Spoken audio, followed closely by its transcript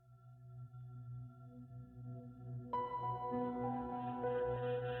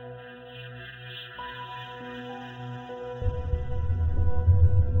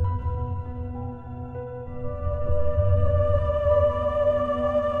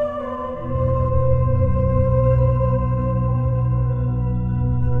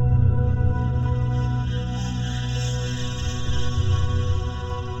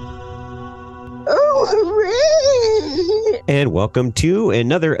And welcome to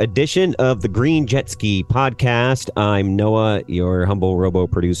another edition of the Green Jet Ski podcast. I'm Noah, your humble robo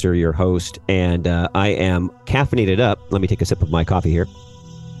producer, your host, and I am caffeinated up. Let me take a sip of my coffee here.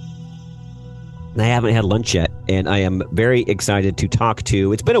 I haven't had lunch yet, and I am very excited to talk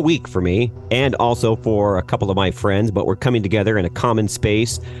to. It's been a week for me and also for a couple of my friends, but we're coming together in a common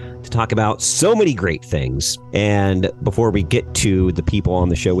space to talk about so many great things. And before we get to the people on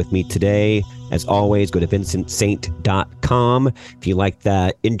the show with me today, as always, go to vincentsaint.com. If you like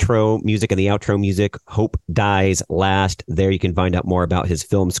that intro music and the outro music, Hope Dies Last, there you can find out more about his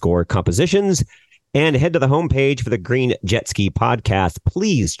film score compositions. And head to the homepage for the Green Jet Ski podcast.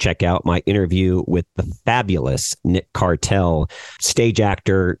 Please check out my interview with the fabulous Nick Cartel. Stage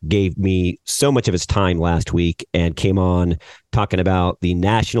actor, gave me so much of his time last week and came on talking about the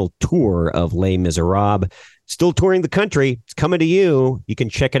national tour of Les Miserables. Still touring the country. It's coming to you. You can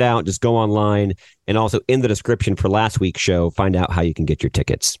check it out. Just go online. And also in the description for last week's show, find out how you can get your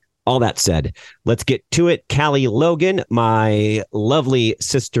tickets. All that said, let's get to it. Callie Logan, my lovely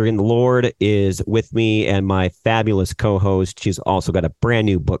sister in the Lord, is with me, and my fabulous co-host. She's also got a brand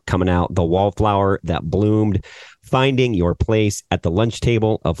new book coming out, The Wallflower That Bloomed, Finding Your Place at the Lunch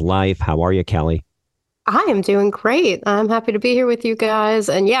Table of Life. How are you, Callie? I am doing great. I'm happy to be here with you guys.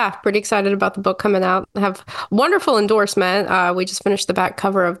 And yeah, pretty excited about the book coming out. I have wonderful endorsement. We just finished the back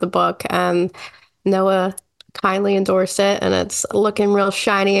cover of the book, and Noah kindly endorsed it, and it's looking real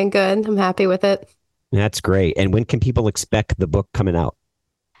shiny and good. I'm happy with it. That's great. And when can people expect the book coming out?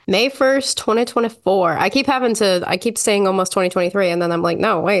 May 1st, 2024. I keep saying almost 2023, and then I'm like,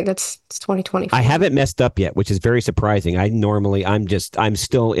 no, wait, it's 2024. I haven't messed up yet, which is very surprising. I'm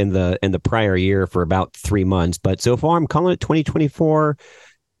still in the prior year for about 3 months, but so far I'm calling it 2024,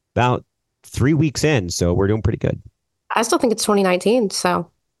 about 3 weeks in. So we're doing pretty good. I still think it's 2019. So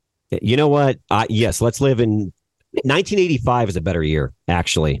you know what? Yes, let's live in 1985 is a better year,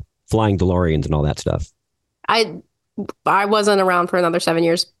 actually. Flying DeLoreans and all that stuff. I wasn't around for another 7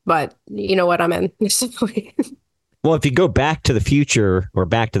 years, but you know what I'm in. Well, if you go back to the future or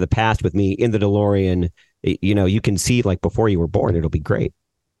back to the past with me in the DeLorean, you can see like before you were born. It'll be great.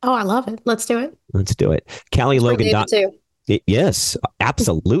 Oh, I love it. Let's do it. Let's do it. Callie Logan. Yes,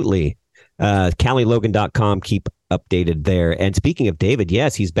 absolutely. CallieLogan.com. Keep updated there. And speaking of David,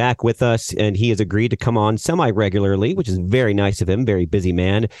 yes, he's back with us, and he has agreed to come on semi-regularly, which is very nice of him. Very busy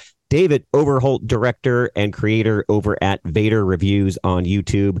man. David Overholt, director and creator over at Vader Reviews on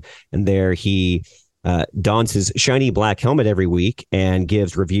YouTube. And there he dons his shiny black helmet every week and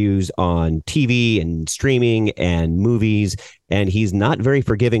gives reviews on TV and streaming and movies. And he's not very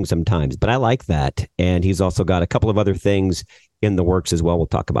forgiving sometimes, but I like that. And he's also got a couple of other things in the works as well. We'll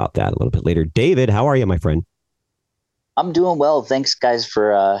talk about that a little bit later. David, how are you, my friend? I'm doing well. Thanks, guys,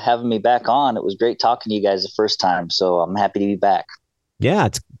 for having me back on. It was great talking to you guys the first time, so I'm happy to be back. Yeah,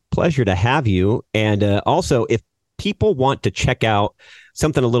 it's a pleasure to have you. And also, if people want to check out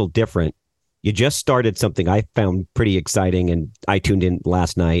something a little different, you just started something I found pretty exciting, and I tuned in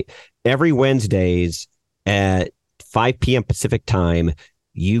last night. Every Wednesdays at 5 p.m. Pacific time,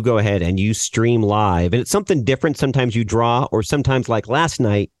 you go ahead and you stream live. And it's something different. Sometimes you draw, or sometimes like last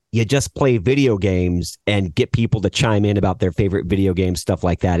night, you just play video games and get people to chime in about their favorite video games, stuff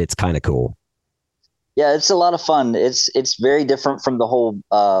like that. It's kind of cool. Yeah, it's a lot of fun. It's very different from the whole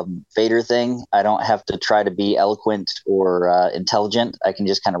Vader thing. I don't have to try to be eloquent or intelligent. I can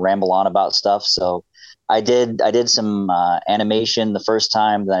just kind of ramble on about stuff. So I did some animation the first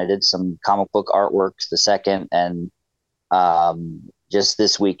time, then I did some comic book artwork the second, and just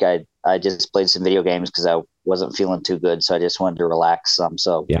this week I just played some video games because I wasn't feeling too good, so I just wanted to relax some.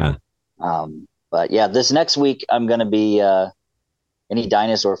 So yeah. But yeah, this next week I'm going to be any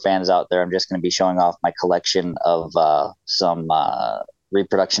dinosaur fans out there. I'm just going to be showing off my collection of some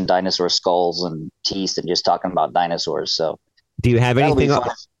reproduction dinosaur skulls and teeth, and just talking about dinosaurs. So do you have anything?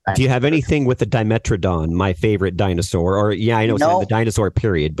 Do you have anything with the Dimetrodon, my favorite dinosaur? Or yeah, I know it's not the dinosaur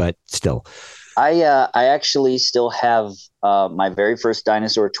period, but still. I actually still have my very first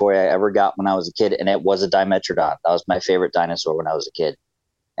dinosaur toy I ever got when I was a kid, and it was a Dimetrodon. That was my favorite dinosaur when I was a kid.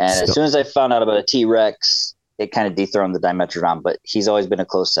 And as soon as I found out about a T-Rex, it kind of dethroned the Dimetrodon, but he's always been a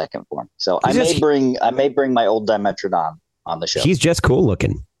close second for me. So I may bring my old Dimetrodon on the show. He's just cool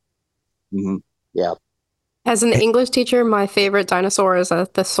looking. Mm-hmm. Yeah. As an English teacher, my favorite dinosaur is a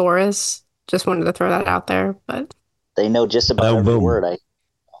thesaurus. Just wanted to throw that out there, but they know just about every word.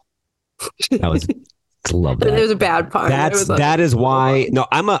 Love that. It was a bad pun. That is why. No,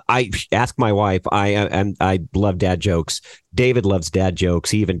 I ask my wife. I love dad jokes. David loves dad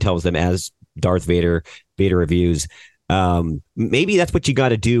jokes. He even tells them as Darth Vader Reviews. Maybe that's what you got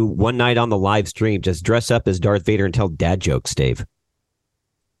to do one night on the live stream. Just dress up as Darth Vader and tell dad jokes, Dave.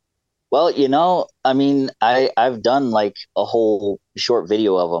 Well, I mean, I've done like a whole short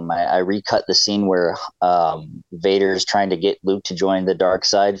video of them. I recut the scene where Vader's trying to get Luke to join the dark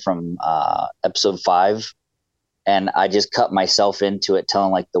side from episode 5. And I just cut myself into it,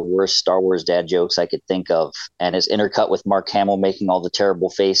 telling like the worst Star Wars dad jokes I could think of. And it's intercut with Mark Hamill making all the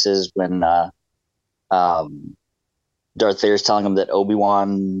terrible faces when Darth Vader's telling him that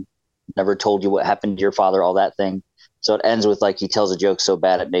Obi-Wan never told you what happened to your father, all that thing. So it ends with like he tells a joke so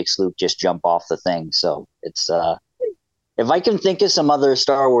bad it makes Luke just jump off the thing. So it's if I can think of some other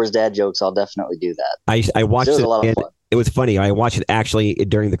Star Wars dad jokes, I'll definitely do that. I watched it. It was a lot of fun. It was funny. I watched it actually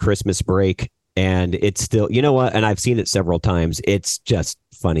during the Christmas break. And it's still, you know what? And I've seen it several times. It's just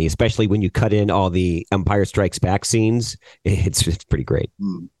funny, especially when you cut in all the Empire Strikes Back scenes. It's pretty great.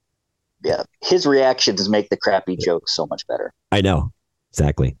 Yeah. His reactions make the crappy jokes so much better. I know.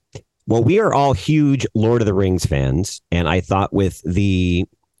 Exactly. Well, we are all huge Lord of the Rings fans. And I thought with the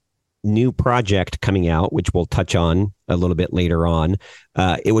new project coming out, which we'll touch on a little bit later on,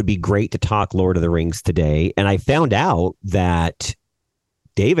 it would be great to talk Lord of the Rings today. And I found out that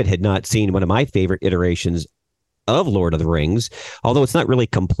David had not seen one of my favorite iterations of Lord of the Rings, although it's not really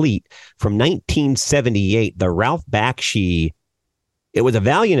complete. From 1978, the Ralph Bakshi, it was a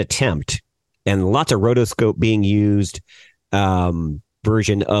valiant attempt and lots of rotoscope being used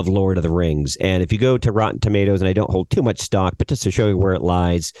version of Lord of the Rings. And if you go to Rotten Tomatoes, and I don't hold too much stock, but just to show you where it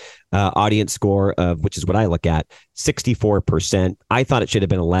lies, audience score of, which is what I look at, 64%. I thought it should have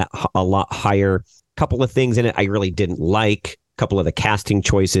been a lot higher. Couple of things in it I really didn't like. Couple of the casting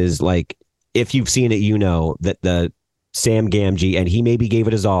choices, like if you've seen it, you know that the Sam Gamgee, and he maybe gave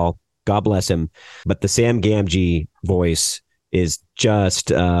it his all, God bless him, but the Sam Gamgee voice is just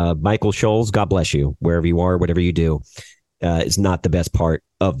Michael Scholes, God bless you, wherever you are, whatever you do, is not the best part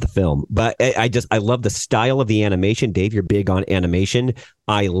of the film. But I love the style of the animation. Dave, you're big on animation.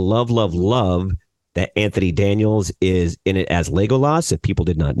 I love that Anthony Daniels is in it as Legolas, if people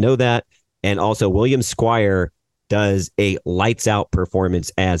did not know that. And also William Squire does a lights out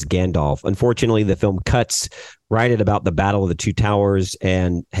performance as Gandalf. Unfortunately, the film cuts right at about the Battle of the Two Towers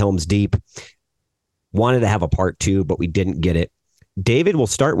and Helm's Deep. Wanted to have a part 2, but we didn't get it. David, we'll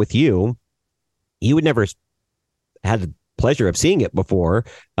start with you. You had never had the pleasure of seeing it before.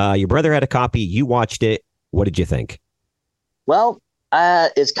 Your brother had a copy. You watched it. What did you think? Well,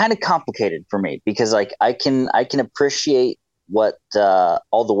 it's kind of complicated for me because like I can appreciate what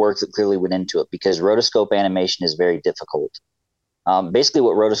all the work that clearly went into it, because rotoscope animation is very difficult. Basically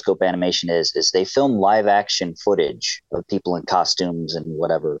what rotoscope animation is they film live action footage of people in costumes and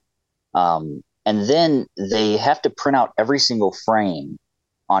whatever. And then they have to print out every single frame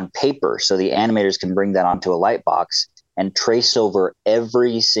on paper so the animators can bring that onto a light box and trace over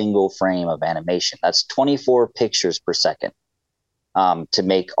every single frame of animation. That's 24 pictures per second to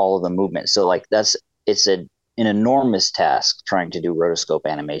make all of the movements. So like it's an enormous task trying to do rotoscope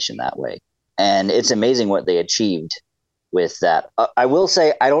animation that way. And it's amazing what they achieved with that. I will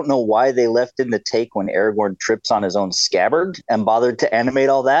say, I don't know why they left in the take when Aragorn trips on his own scabbard and bothered to animate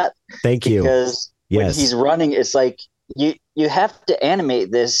all that. Thank you. Because when he's running, it's like, you have to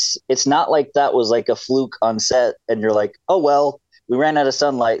animate this. It's not like that was like a fluke on set and you're like, oh, well, we ran out of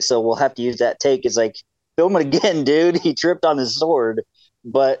sunlight, so we'll have to use that take. It's like, film it again, dude. He tripped on his sword.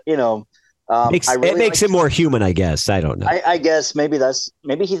 But, it makes it more human, I guess. I don't know. I guess maybe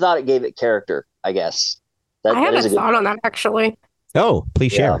he thought it gave it character, I guess. I had a thought on that, actually. Oh,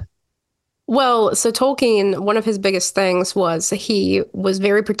 please share. Well, so Tolkien, one of his biggest things was he was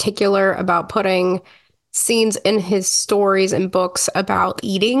very particular about putting scenes in his stories and books about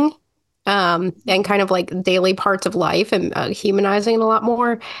eating and kind of like daily parts of life and humanizing it a lot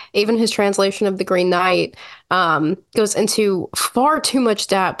more. Even his translation of The Green Knight goes into far too much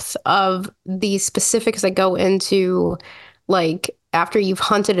depth of the specifics that go into like after you've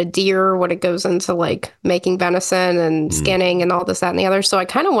hunted a deer, what it goes into like making venison and skinning and all this, that, and the other. So I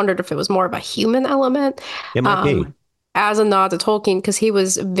kind of wondered if it was more of a human element. It might be. As a nod to Tolkien, because he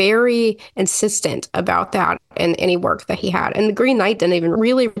was very insistent about that in any work that he had. And The Green Knight didn't even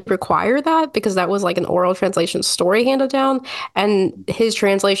really require that because that was like an oral translation story handed down. And his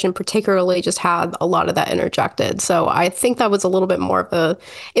translation particularly just had a lot of that interjected. So I think that was a little bit more of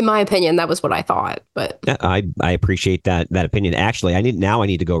in my opinion, that was what I thought. But I appreciate that opinion. Actually, I need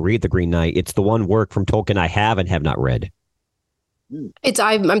to go read The Green Knight. It's the one work from Tolkien I have and have not read.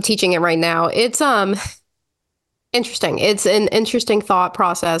 I'm teaching it right now. It's interesting. It's an interesting thought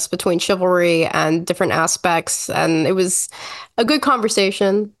process between chivalry and different aspects. And it was a good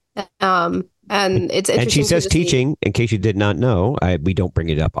conversation. And And it's And she interesting says to see. teaching, in case you did not know, we don't bring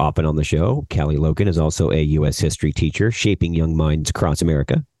it up often on the show. Callie Logan is also a U.S. history teacher, shaping young minds across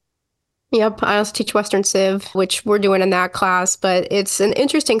America. Yep, I also teach Western Civ, which we're doing in that class, but it's an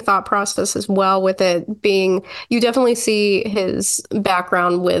interesting thought process as well with it being, you definitely see his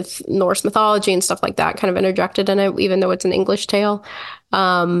background with Norse mythology and stuff like that kind of interjected in it, even though it's an English tale,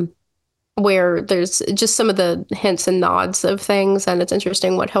 where there's just some of the hints and nods of things, and it's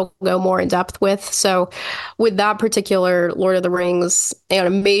interesting what he'll go more in depth with. So with that particular Lord of the Rings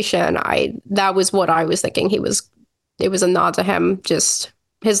animation, that was what I was thinking. It was a nod to him, just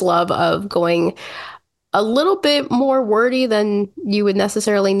his love of going a little bit more wordy than you would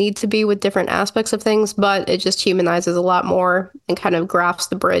necessarily need to be with different aspects of things, but it just humanizes a lot more and kind of grasps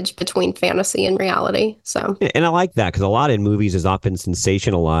the bridge between fantasy and reality. So, and I like that because a lot in movies is often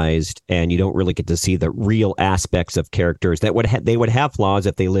sensationalized, and you don't really get to see the real aspects of characters that they would have flaws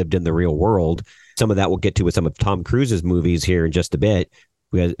if they lived in the real world. Some of that we'll get to with some of Tom Cruise's movies here in just a bit.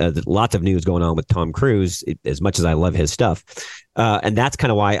 We have lots of news going on with Tom Cruise, as much as I love his stuff. And that's kind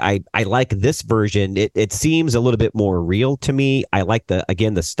of why I like this version. It seems a little bit more real to me. I like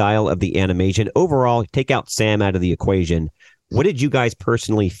the style of the animation. Overall, take out Sam out of the equation. What did you guys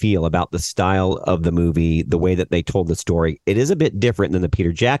personally feel about the style of the movie, the way that they told the story? It is a bit different than the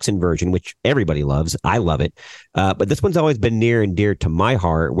Peter Jackson version, which everybody loves. I love it. But this one's always been near and dear to my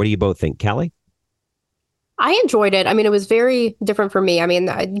heart. What do you both think, Callie? I enjoyed it. I mean, it was very different for me. I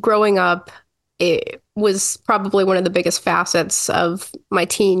mean, growing up, it was probably one of the biggest facets of my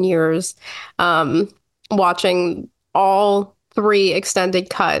teen years, watching all three extended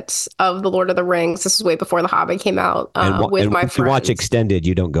cuts of The Lord of the Rings. This is way before The Hobbit came out, with and my once you watch friends. extended,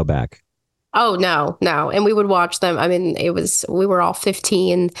 you don't go back. Oh, no, no. And we would watch them. I mean, we were all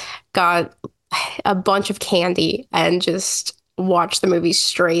 15, got a bunch of candy and just watched the movie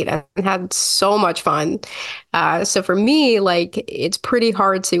straight and had so much fun. So for me, like, it's pretty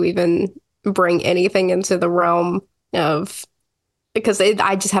hard to even bring anything into the realm of, because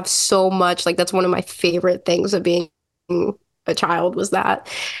I just have so much, like, that's one of my favorite things of being a child was that.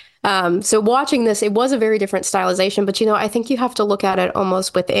 So watching this, it was a very different stylization, but I think you have to look at it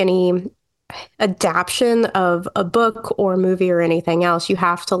almost with any adaptation of a book or movie or anything else. You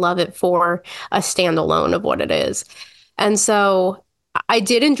have to love it for a standalone of what it is. And so I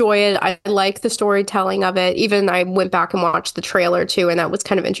did enjoy it. I like the storytelling of it. Even I went back and watched the trailer too, and that was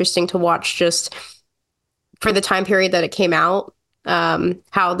kind of interesting to watch just for the time period that it came out,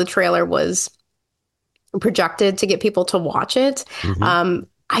 how the trailer was projected to get people to watch it. Mm-hmm.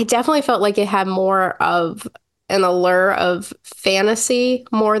 I definitely felt like it had more of an allure of fantasy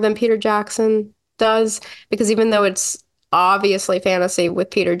more than Peter Jackson does, because even though it's obviously fantasy with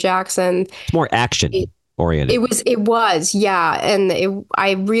Peter Jackson, It's more action oriented. It was, yeah. And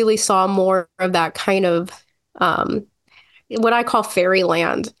I really saw more of that kind of, what I call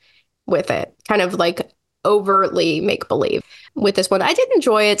fairyland with it, kind of like overtly make believe with this one. I did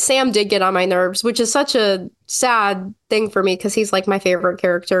enjoy it. Sam did get on my nerves, which is such a sad thing for me because he's like my favorite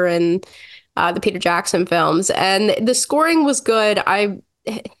character in the Peter Jackson films. And the scoring was good.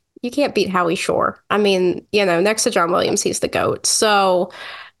 You can't beat Howie Shore. I mean, next to John Williams, he's the GOAT. So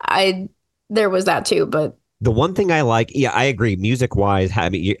there was that too, but the one thing I like, yeah, I agree. Music wise, I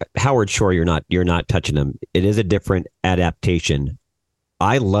mean, Howard Shore, you're not touching him. It is a different adaptation.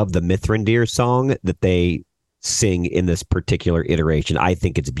 I love the Mithrandir song that they sing in this particular iteration. I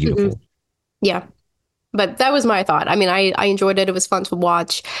think it's beautiful. Mm-hmm. Yeah, but that was my thought. I mean, I enjoyed it. It was fun to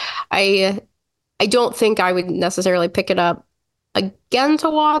watch. I don't think I would necessarily pick it up again to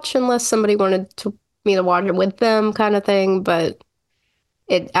watch unless somebody wanted me to watch it with them, kind of thing. But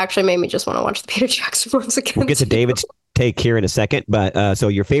it actually made me just want to watch the Peter Jackson ones again. We'll get to David's take here in a second, but so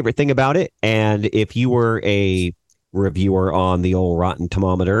your favorite thing about it, and if you were a reviewer on the old Rotten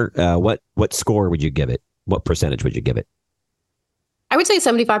Tomometer, what score would you give it? What percentage would you give it? I would say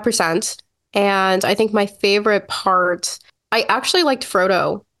 75%. And I think my favorite part, I actually liked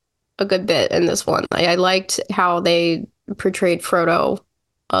Frodo a good bit in this one. I liked how they portrayed Frodo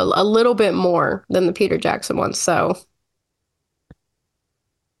a little bit more than the Peter Jackson one. So,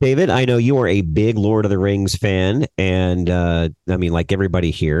 David, I know you are a big Lord of the Rings fan, and I mean, like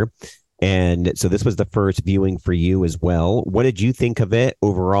everybody here. And so this was the first viewing for you as well. What did you think of it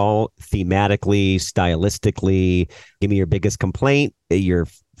overall, thematically, stylistically? Give me your biggest complaint, your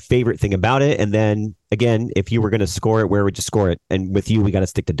favorite thing about it. And then again, if you were going to score it, where would you score it? And with you, we got to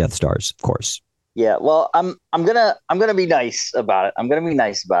stick to Death Stars, of course. Yeah, well, I'm gonna be nice about it. I'm gonna be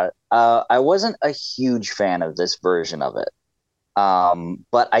nice about it. I wasn't a huge fan of this version of it.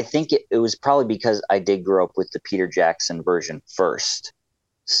 But I think it was probably because I did grow up with the Peter Jackson version first.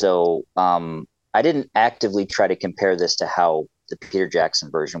 So I didn't actively try to compare this to how the Peter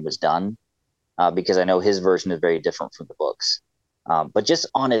Jackson version was done, because I know his version is very different from the books. But just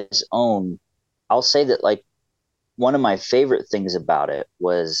on its own, I'll say that like one of my favorite things about it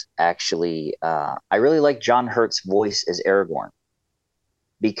was actually I really like John Hurt's voice as Aragorn,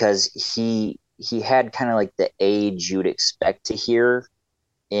 because he had kind of like the age you'd expect to hear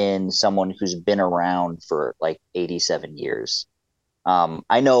in someone who's been around for like 87 years.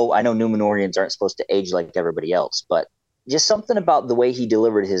 I know Numenorians aren't supposed to age like everybody else, but just something about the way he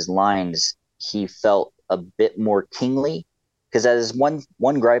delivered his lines, he felt a bit more kingly. Because that is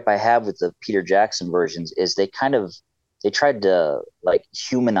one gripe I have with the Peter Jackson versions is they tried to like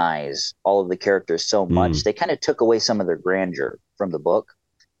humanize all of the characters so much. They kind of took away some of their grandeur from the book.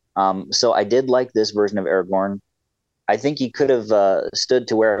 So I did like this version of Aragorn. I think he could have stood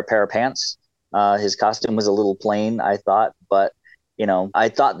to wear a pair of pants. His costume was a little plain, I thought, but I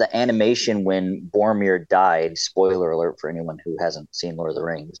thought the animation when Boromir died, spoiler alert for anyone who hasn't seen Lord of the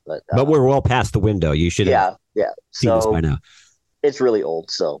Rings, but we're well past the window. You should have seen this by now. It's really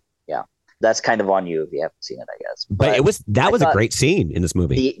old, so yeah. That's kind of on you if you haven't seen it, I guess. But that was a great scene in this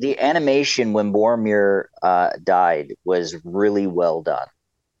movie. The animation when Boromir died was really well done.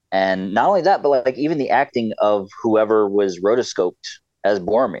 And not only that, but like even the acting of whoever was rotoscoped as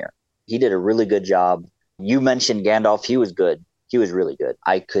Boromir, he did a really good job. You mentioned Gandalf; he was good. He was really good.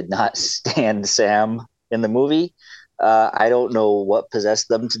 I could not stand Sam in the movie. I don't know what possessed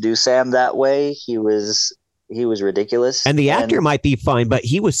them to do Sam that way. He was ridiculous. And the actor might be fine, but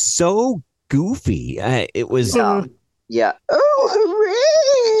he was so goofy. It was yeah.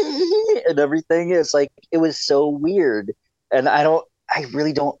 Oh, hooray! And everything. It's like it was so weird, and I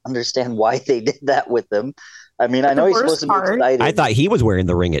really don't understand why they did that with him. I mean, I know he's supposed to be excited. I thought he was wearing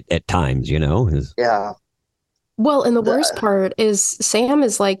the ring at times, Yeah. Well, and the worst part is Sam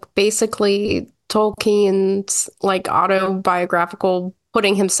is like basically Tolkien's like autobiographical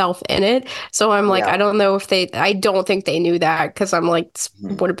putting himself in it. So I'm like, I don't know if I don't think they knew that, because I'm like, this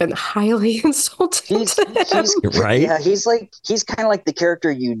would have been highly insulting to him. Right? Yeah, he's kind of like the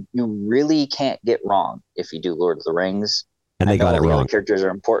character you really can't get wrong if you do Lord of the Rings. And they got it wrong. Characters are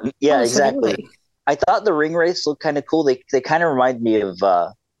important. Yeah, exactly. I thought the ring wraiths looked kind of cool. They kind of remind me of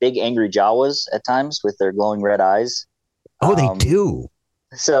big angry Jawas at times with their glowing red eyes. Oh, they do.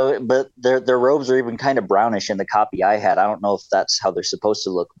 So, but their robes are even kind of brownish in the copy I had. I don't know if that's how they're supposed to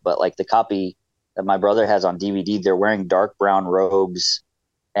look, but like the copy that my brother has on DVD, they're wearing dark brown robes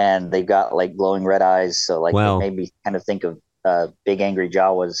and they've got like glowing red eyes. So like it made me kind of think of big angry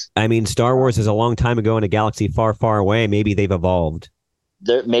Jawas. I mean, Star Wars is a long time ago in a galaxy far, far away. Maybe they've evolved.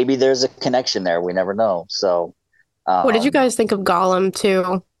 Maybe there's a connection there. We never know. So, what did you guys think of Gollum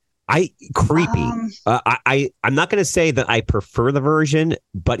too? Creepy. I'm not going to say that I prefer the version,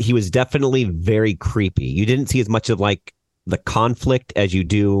 but he was definitely very creepy. You didn't see as much of like the conflict as you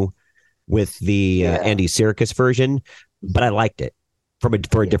do with the Andy Serkis version, but I liked it for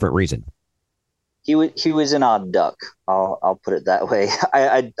a different reason. He was an odd duck. I'll put it that way.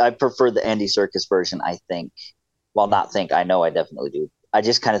 I prefer the Andy Serkis version. I think. Well, not think. I know I definitely do. I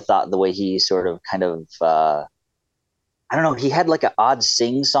just kind of thought the way he sort of kind of. I don't know. He had like an odd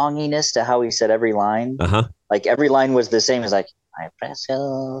sing-songiness to how he said every line. Like every line was the same as like, "My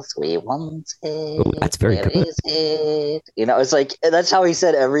precious, we want it." Ooh, that's very good. Is it? It's like that's how he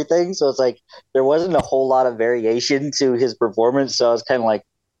said everything. So it's like there wasn't a whole lot of variation to his performance. So I was kind of like,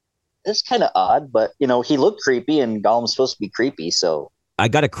 it's kind of odd, but he looked creepy, and Gollum's supposed to be creepy. So I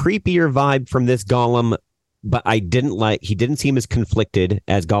got a creepier vibe from this Gollum. But he didn't seem as conflicted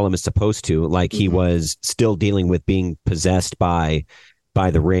as Gollum is supposed to. Like he was still dealing with being possessed by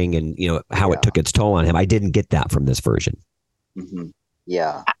the ring and, how it took its toll on him. I didn't get that from this version.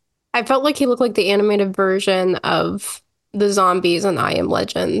 Yeah. I felt like he looked like the animated version of the zombies in I Am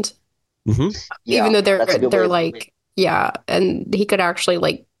Legend. Even though they're like, and he could actually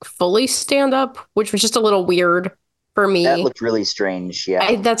like fully stand up, which was just a little weird. For me, that looked really strange.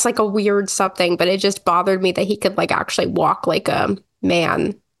 Yeah, that's like a weird something, but it just bothered me that he could like actually walk like a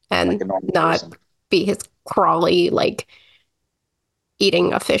man and like a not person. Be his crawly like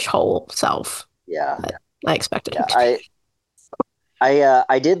eating a fish hole self. Yeah, I expected him to.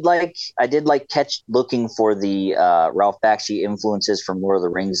 I did like catch looking for the Ralph Bakshi influences from Lord of the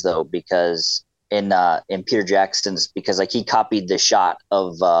Rings though, because in Peter Jackson's, because like he copied the shot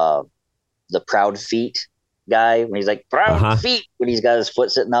of the proud feet guy when he's like proud feet when he's got his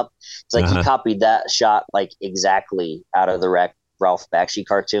foot sitting up. It's like he copied that shot like exactly out of the Ralph Bakshi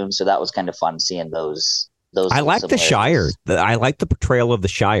cartoon. So that was kind of fun seeing those. I like the Shire. I like the portrayal of the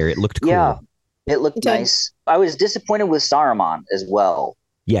Shire. It looked cool. Yeah, it looked nice. I was disappointed with Saruman as well.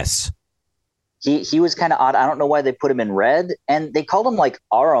 Yes. He was kind of odd. I don't know why they put him in red, and they called him like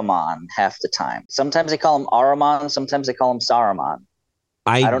Aramon half the time. Sometimes they call him Aramon, sometimes they call him Saruman.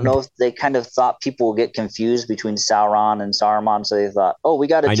 I don't know if they kind of thought people will get confused between Sauron and Saruman, so they thought, oh, we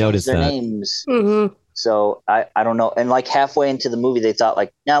got to change their names. Mm-hmm. So I don't know. And like halfway into the movie, they thought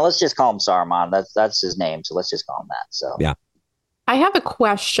like, no, let's just call him Saruman. That's his name, so let's just call him that. So yeah. I have a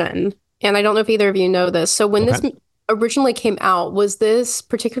question, and I don't know if either of you know this. So when this originally came out, was this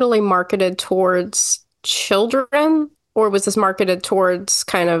particularly marketed towards children, or was this marketed towards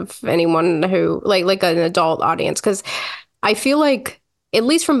kind of anyone who like an adult audience? Because I feel like, at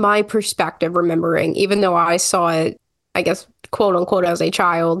least from my perspective, remembering, even though I saw it, I guess, quote unquote, as a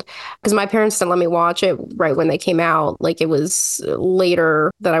child, because my parents didn't let me watch it right when they came out. Like, it was later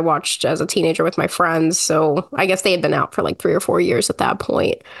that I watched as a teenager with my friends. So I guess they had been out for like 3 or 4 years at that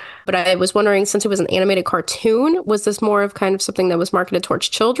point. But I was wondering, since it was an animated cartoon, was this more of kind of something that was marketed towards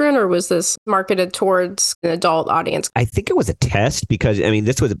children, or was this marketed towards an adult audience? I think it was a test because, I mean,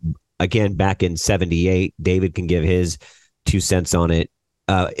 this was, again, back in 78. David can give his 2 cents on it.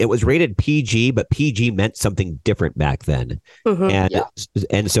 It was rated PG, but PG meant something different back then. Mm-hmm.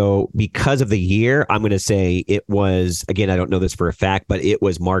 And so because of the year, I'm going to say it was, again, I don't know this for a fact, but it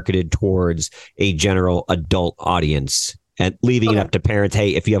was marketed towards a general adult audience and leaving it up to parents.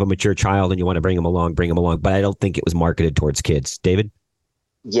 Hey, if you have a mature child and you want to bring them along, bring them along. But I don't think it was marketed towards kids. David?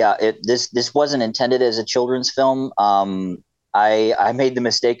 Yeah, this wasn't intended as a children's film. I made the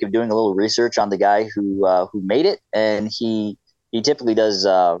mistake of doing a little research on the guy who made it, and he typically does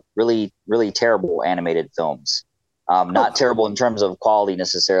really, really terrible animated films. Not terrible in terms of quality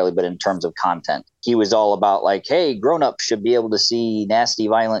necessarily, but in terms of content. He was all about like, hey, grown-ups should be able to see nasty,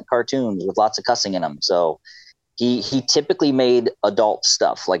 violent cartoons with lots of cussing in them. So he typically made adult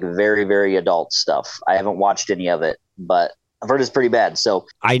stuff, like very, very adult stuff. I haven't watched any of it, but I've heard it's pretty bad. So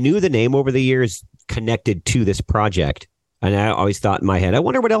I knew the name over the years connected to this project. And I always thought in my head, I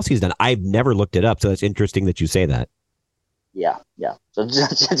wonder what else he's done. I've never looked it up. So it's interesting that you say that. Yeah. So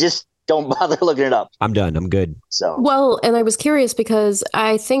just don't bother looking it up. I'm done. I'm good. So well, and I was curious because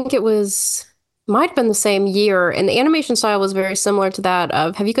I think it might have been the same year, and the animation style was very similar to that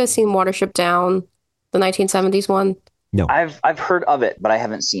of. Have you guys seen Watership Down, the 1970s one? No, I've heard of it, but I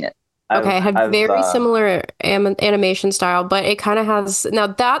haven't seen it. Okay, it had very similar animation style, but it kind of has, now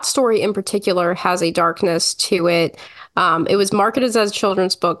that story in particular has a darkness to it. It was marketed as a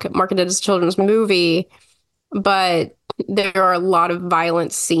children's book, marketed as a children's movie, but there are a lot of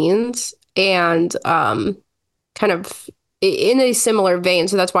violent scenes and kind of in a similar vein.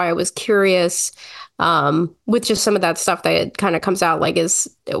 So that's why I was curious with just some of that stuff that kind of comes out, like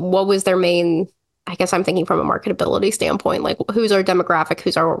what was their main, I guess I'm thinking from a marketability standpoint, like who's our demographic,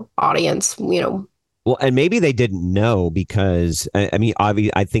 who's our audience, Well, and maybe they didn't know because, I mean,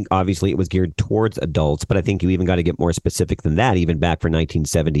 I think obviously it was geared towards adults, but I think you even got to get more specific than that, even back for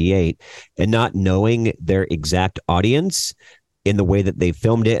 1978, and not knowing their exact audience in the way that they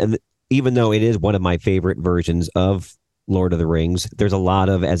filmed it. And even though it is one of my favorite versions of Lord of the Rings, there's a lot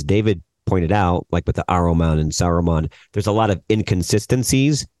of, as David pointed out, like with the Aruman and Saruman, there's a lot of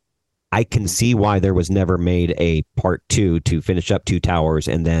inconsistencies. I can see why there was never made a part 2 to finish up Two Towers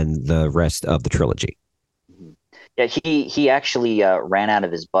and then the rest of the trilogy. Yeah, he actually ran out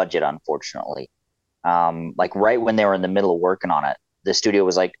of his budget, unfortunately. Like right when they were in the middle of working on it, the studio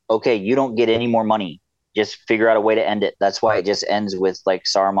was like, okay, you don't get any more money. Just figure out a way to end it. That's why it just ends with like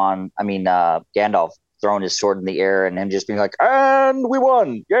Gandalf throwing his sword in the air and him just being like, and we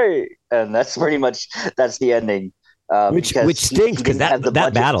won, yay. And that's pretty much, that's the ending. Which stinks because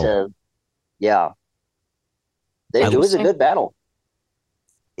that battle. Yeah. It was a good battle.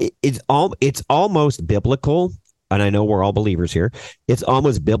 It's almost biblical, and I know we're all believers here. It's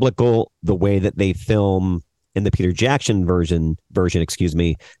almost biblical the way that they film in the Peter Jackson version,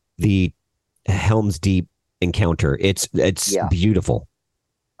 the Helm's Deep encounter. It's beautiful.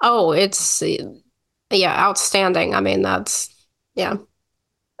 Oh, it's outstanding. I mean, that's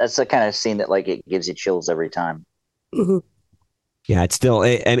the kind of scene that like it gives you chills every time. Mm-hmm. Yeah, it's still,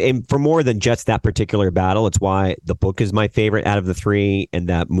 and for more than just that particular battle, it's why the book is my favorite out of the 3, and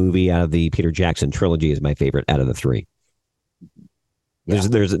that movie out of the Peter Jackson trilogy is my favorite out of the 3. Yeah.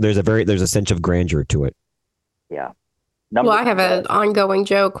 There's a sense of grandeur to it. Yeah. I have an ongoing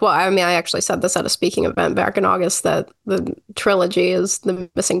joke. Well, I mean, I actually said this at a speaking event back in August that the trilogy is the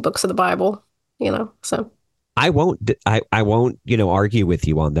missing books of the Bible. So I won't argue with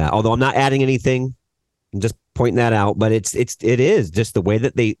you on that. Although I'm not adding anything. I'm just pointing that out, but it is just the way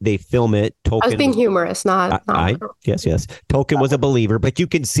that they film it. Tolkien, I was being humorous, not yes. Tolkien was a believer, but you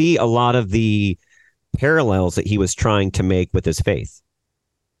can see a lot of the parallels that he was trying to make with his faith.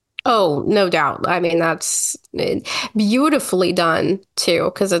 Oh, no doubt. I mean, that's beautifully done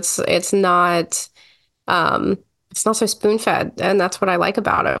too, because um it's not so spoon-fed, and that's what I like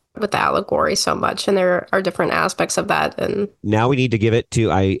about it with the allegory so much. And there are different aspects of that. And Now we need to give it to,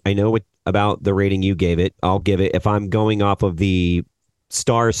 I know what about the rating you gave it. I'll give it, if I'm going off of the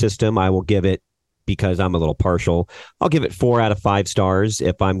star system, I will give it, because I'm a little partial, I'll give it 4 out of 5 stars.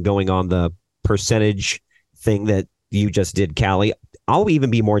 If I'm going on the percentage thing that you just did, Callie, I'll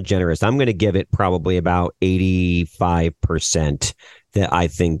even be more generous. I'm going to give it probably about 85% that I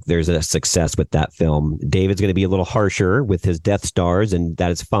think there's a success with that film. David's going to be a little harsher with his Death Stars, and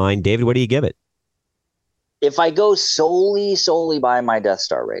that is fine. David, what do you give it? If I go solely by my Death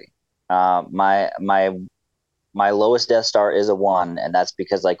Star rating, my lowest Death Star is a 1, and that's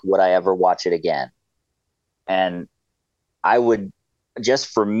because, like, would I ever watch it again? And I would, just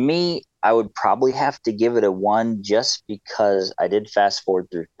for me, I would probably have to give it a 1, just because I did fast forward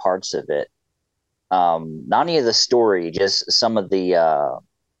through parts of it. Not any of the story, just some of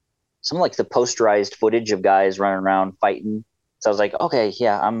like the posterized footage of guys running around fighting. So I was like, okay,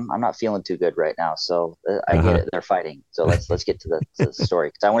 yeah, I'm not feeling too good right now. So I get it, they're fighting. So let's get to the story,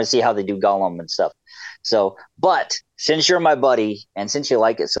 because I want to see how they do Gollum and stuff. So, but since you're my buddy and since you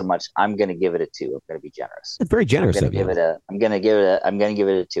like it so much, I'm gonna give it a 2. I'm gonna be generous. That's very generous I'm of you. gonna give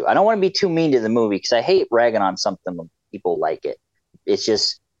it a 2. I don't want to be too mean to the movie, because I hate ragging on something when people like it. It's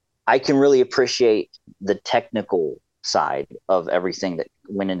just, I can really appreciate the technical side of everything that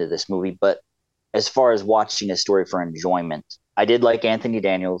went into this movie, but as far as watching a story for enjoyment, I did like Anthony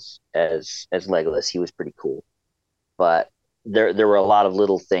Daniels as Legolas. He was pretty cool, but there were a lot of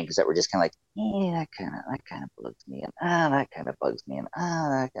little things that were just kind of like, that kind of bugs me, and that kind of bugs me, and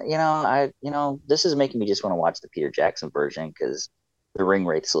this is making me just want to watch the Peter Jackson version, because the ring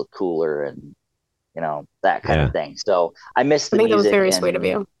rates look cooler, and that kind of thing. So I miss the music. I think that was very sweet of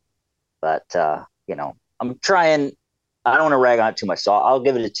you. But I'm trying. I don't want to rag on it too much, so I'll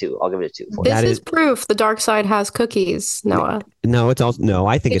give it a 2. I'll give it a 2. This is proof the dark side has cookies, Noah. No, it's also no.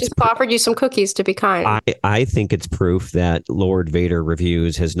 I think it's just offered you some cookies to be kind. I think it's proof that Lord Vader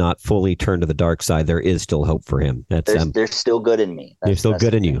Reviews has not fully turned to the dark side. There is still hope for him. They're still good in me. They're still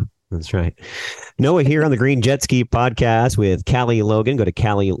good in you. That's right. Noah here on the Green Jet Ski podcast with Callie Logan. Go to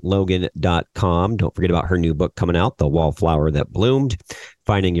CallieLogan.com. Don't forget about her new book coming out, The Wallflower That Bloomed,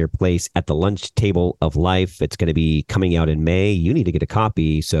 Finding Your Place at the Lunch Table of Life. It's going to be coming out in May. You need to get a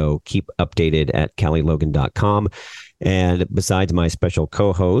copy, so keep updated at CallieLogan.com. And besides my special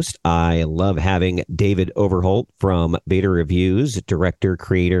co-host, I love having David Overholt from Vader Reviews, director,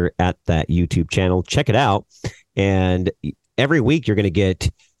 creator at that YouTube channel. Check it out. And every week you're going to get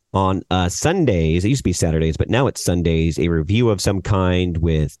on Sundays, it used to be Saturdays, but now it's Sundays, a review of some kind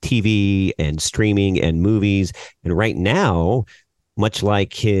with TV and streaming and movies. And right now, much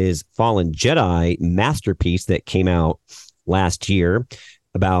like his Fallen Jedi masterpiece that came out last year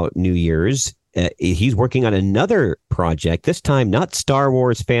about New Year's, he's working on another project, this time not Star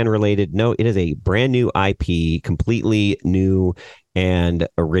Wars fan related. No, it is a brand new IP, completely new and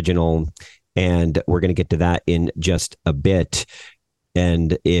original. And we're going to get to that in just a bit.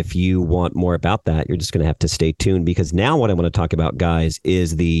 And if you want more about that, you're just going to have to stay tuned, because now what I want to talk about, guys,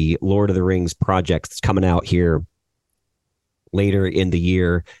 is the Lord of the Rings project that's coming out here later in the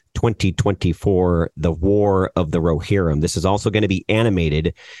year 2024, The War of the Rohirrim. This is also going to be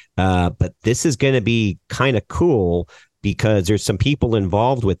animated, but this is going to be kind of cool, because there's some people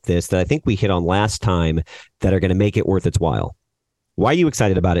involved with this that I think we hit on last time that are going to make it worth its while. Why are you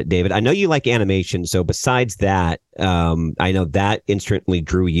excited about it, David? I know you like animation, so besides that, I know that instantly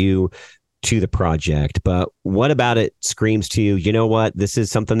drew you to the project, but what about it screams to you, you know what, this is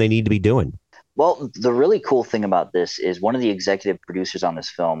something they need to be doing? Well, the really cool thing about this is one of the executive producers on this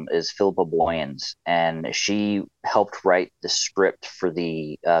film is Philippa Boyens, and she helped write the script for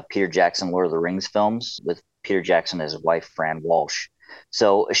the Peter Jackson Lord of the Rings films with Peter Jackson as his wife, Fran Walsh.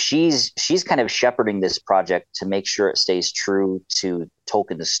 So she's kind of shepherding this project to make sure it stays true to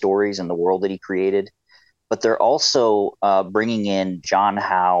Tolkien's stories and the world that he created. But they're also bringing in John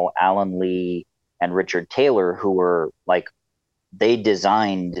Howe, Alan Lee, and Richard Taylor, who were like, they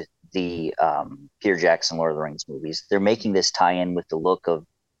designed the Peter Jackson Lord of the Rings movies. They're making this tie-in with the look of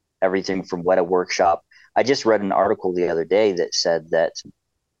everything from Weta Workshop. I just read an article the other day that said that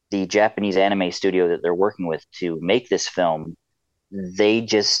the Japanese anime studio that they're working with to make this film, they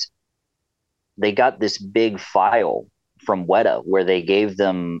got this big file from Weta where they gave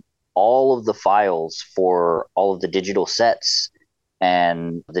them all of the files for all of the digital sets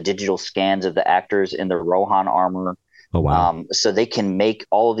and the digital scans of the actors in their Rohan armor. Oh, wow. So they can make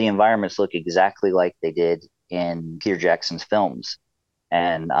all of the environments look exactly like they did in Peter Jackson's films.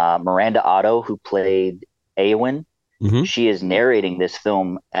 And Miranda Otto, who played Eowyn, she is narrating this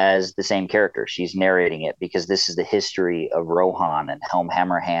film as the same character. She's narrating it because this is the history of Rohan and Helm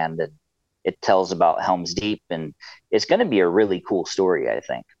Hammerhand, and it tells about Helm's Deep, and it's going to be a really cool story, I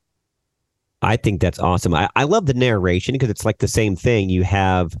think. I think that's awesome. I love the narration because it's like the same thing. You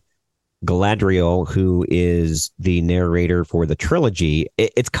have Galadriel, who is the narrator for the trilogy.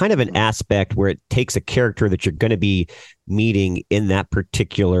 It's kind of an aspect where it takes a character that you're going to be meeting in that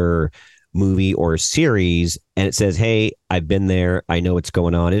particular movie or series, and it says, hey, I've been there. I know what's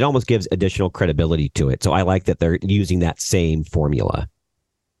going on. It almost gives additional credibility to it. So I like that they're using that same formula.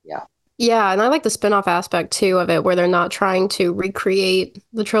 Yeah. Yeah, and I like the spin-off aspect too of it, where they're not trying to recreate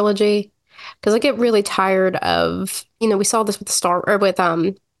the trilogy. Because I get really tired of, we saw this with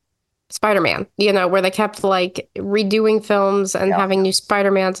Spider-Man, where they kept like redoing films and having new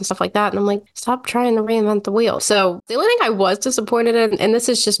Spider-Mans and stuff like that. And I'm like, stop trying to reinvent the wheel. So the only thing I was disappointed in, and this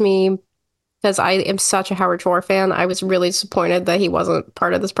is just me because I am such a Howard Shore fan, I was really disappointed that he wasn't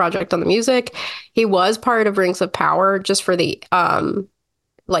part of this project on the music. He was part of Rings of Power just for the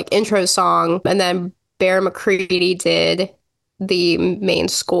like intro song, and then Bear McCready did the main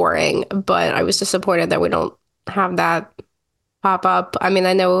scoring, but I was disappointed that we don't have that pop up. I mean,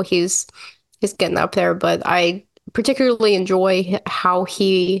 I know he's getting up there, but I particularly enjoy how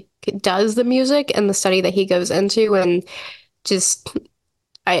he does the music and the study that he goes into, and just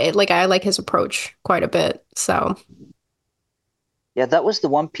I like his approach quite a bit. So yeah, that was the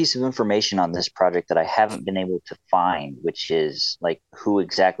one piece of information on this project that I haven't been able to find, which is like who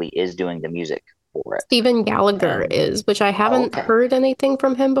exactly is doing the music for it. Stephen Gallagher is, which I haven't heard anything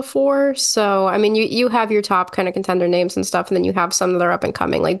from him before. So, I mean, you have your top kind of contender names and stuff, and then you have some that are up and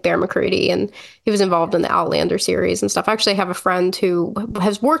coming, like Bear McCready, and he was involved in the Outlander series and stuff. I actually have a friend who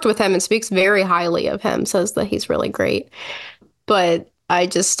has worked with him and speaks very highly of him, says that he's really great. But I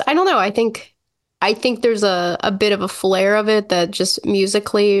don't know. I think there's a bit of a flair of it that just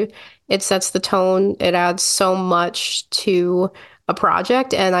musically it sets the tone. It adds so much to a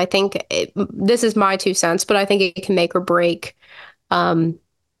project, and I think this is my 2 cents, but I think it can make or break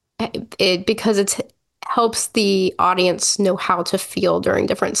it because it helps the audience know how to feel during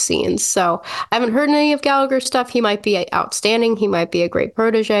different scenes. So I haven't heard any of Gallagher's stuff. He might be outstanding. He might be a great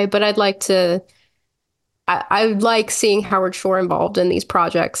protege, but I like seeing Howard Shore involved in these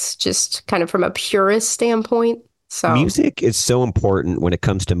projects, just kind of from a purist standpoint. So music is so important when it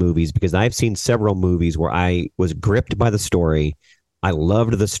comes to movies because I've seen several movies where I was gripped by the story. I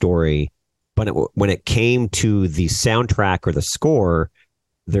loved the story, but when it came to the soundtrack or the score,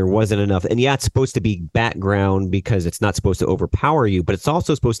 there wasn't enough. And yeah, it's supposed to be background because it's not supposed to overpower you, but it's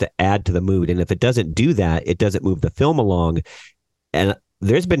also supposed to add to the mood. And if it doesn't do that, it doesn't move the film along. And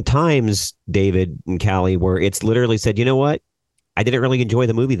there's been times, David and Callie, where it's literally said, you know what? I didn't really enjoy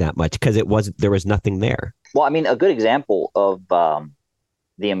the movie that much because there was nothing there. Well, I mean, a good example of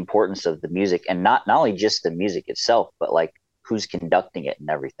the importance of the music, and not only just the music itself, but like who's conducting it and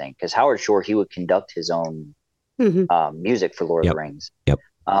everything. Because Howard Shore, he would conduct his own music for Lord of the Rings. Yep.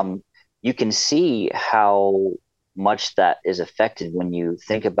 You can see how much that is affected when you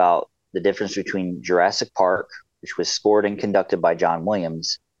think about the difference between Jurassic Park, which was scored and conducted by John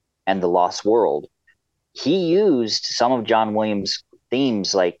Williams, and The Lost World. He used some of John Williams'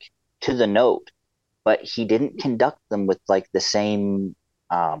 themes like to the note, but he didn't conduct them with like the same,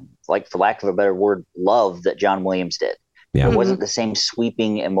 like for lack of a better word, love that John Williams did. Yeah. It wasn't the same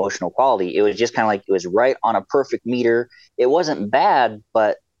sweeping emotional quality. It was just kind of like it was right on a perfect meter. It wasn't bad,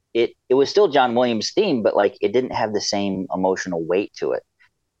 but it was still John Williams' theme, but like it didn't have the same emotional weight to it.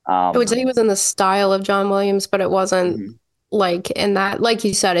 I would say he was in the style of John Williams, but it wasn't like in that, like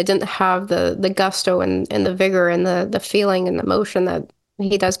you said, it didn't have the gusto and the vigor and the feeling and the emotion that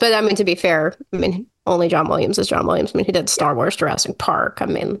he does. But I mean, to be fair, I mean, only John Williams is John Williams. I mean, he did Star Wars, Jurassic Park. I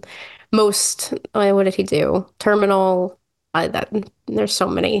mean, what did he do? Terminal. There's so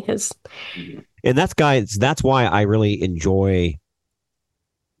many. And that's why I really enjoy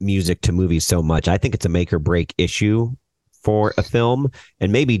music to movies so much. I think it's a make or break issue for a film.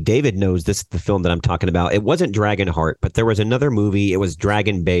 And maybe David knows this, the film that I'm talking about. It wasn't Dragonheart, but there was another movie. It was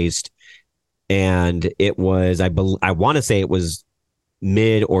dragon based. And it was, I want to say it was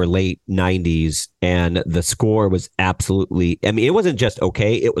mid or late 90s. And the score was absolutely, I mean, it wasn't just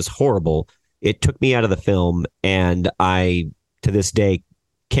okay. It was horrible. It took me out of the film. And I, to this day,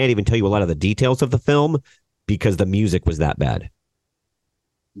 can't even tell you a lot of the details of the film because the music was that bad.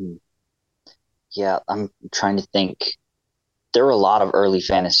 Yeah, I'm trying to think. There were a lot of early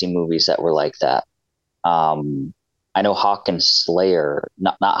fantasy movies that were like that. I know Hawk and Slayer,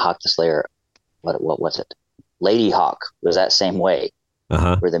 not Hawk the Slayer. What was it? Lady Hawk was that same way.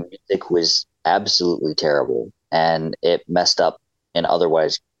 Uh-huh. where the music was absolutely terrible and it messed up an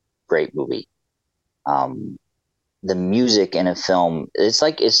otherwise great movie. Um, the music in a film, it's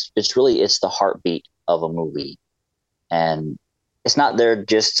like it's really it's the heartbeat of a movie, and it's not there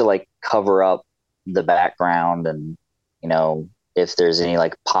just to like cover up the background and you know if there's any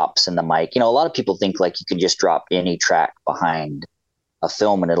like pops in the mic. A lot of people think like you can just drop any track behind a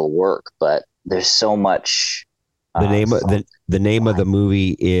film and it'll work, but there's so much. The name of the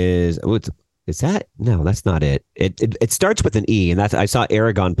movie is is that no, that's not it. It starts with an E, and that's I saw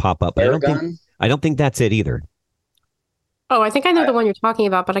Aragon pop up. But Aragon? I don't think that's it either. Oh, I think I know the one you're talking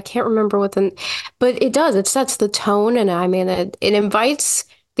about, but I can't remember but it does. It sets the tone, and I mean, it invites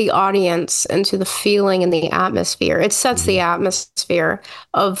the audience into the feeling and the atmosphere. It sets the atmosphere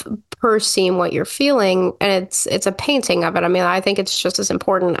of perceiving what you're feeling, and it's a painting of it. I mean, I think it's just as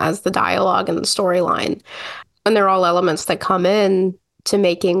important as the dialogue and the storyline. And they're all elements that come in to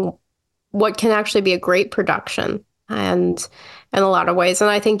making what can actually be a great production and in a lot of ways. And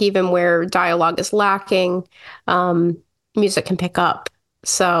I think even where dialogue is lacking, music can pick up.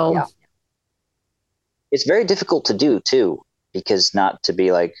 So yeah. It's very difficult to do too, because not to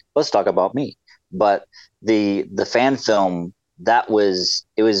be like, let's talk about me, but the fan film, it was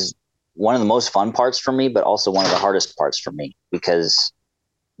one of the most fun parts for me, but also one of the hardest parts for me, because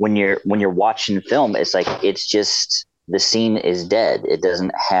when you're watching film, it's like it's just the scene is dead. It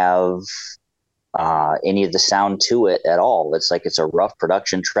doesn't have any of the sound to it at all. It's like it's a rough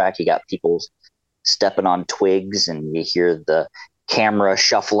production track. You got people stepping on twigs, and you hear the camera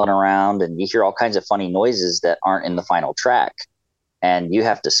shuffling around, and you hear all kinds of funny noises that aren't in the final track. And you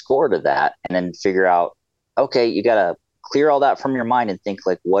have to score to that, and then figure out, okay, you got to clear all that from your mind and think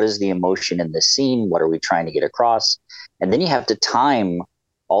like, what is the emotion in this scene? What are we trying to get across? And then you have to time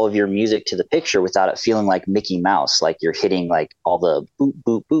all of your music to the picture without it feeling like Mickey Mouse, like you're hitting like all the boop,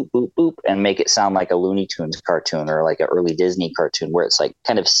 boop, boop, boop, boop, and make it sound like a Looney Tunes cartoon or like an early Disney cartoon where it's like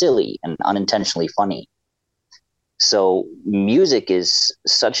kind of silly and unintentionally funny. So music is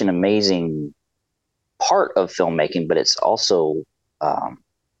such an amazing part of filmmaking, but it's also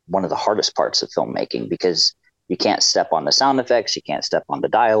one of the hardest parts of filmmaking, because you can't step on the sound effects, you can't step on the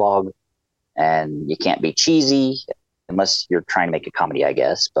dialogue, and you can't be cheesy unless you're trying to make a comedy, I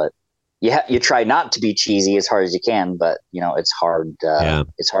guess. But you try not to be cheesy as hard as you can, but it's hard.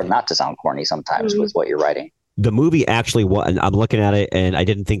 It's hard not to sound corny sometimes with what you're writing. The movie actually was, I'm looking at it and I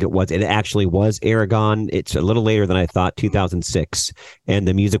didn't think it was. It actually was Aragon. It's a little later than I thought, 2006. And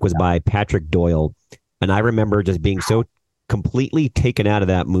the music was by Patrick Doyle. And I remember just being so completely taken out of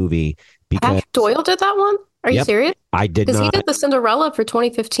that movie because Patrick Doyle did that one? Are you serious? I did not. Because he did the Cinderella for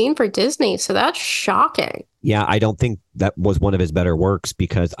 2015 for Disney. So that's shocking. Yeah, I don't think that was one of his better works,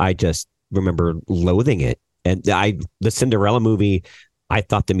 because I just remember loathing it. And the Cinderella movie, I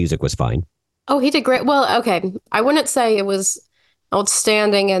thought the music was fine. Oh, he did great. Well, okay. I wouldn't say it was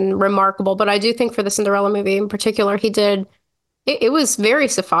outstanding and remarkable, but I do think for the Cinderella movie in particular, it was very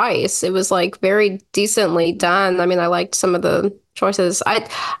suffice. It was like very decently done. I mean, I liked some of the choices.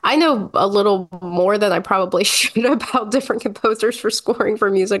 I know a little more than I probably should about different composers for scoring for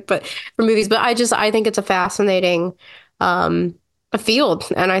music, but for movies. But I think it's a fascinating a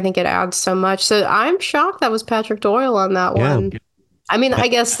field, and I think it adds so much. So I'm shocked that was Patrick Doyle on that one. I mean, I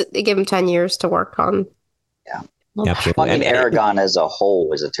guess they gave him 10 years to work on. Yeah. Absolutely. I mean, Aragon as a whole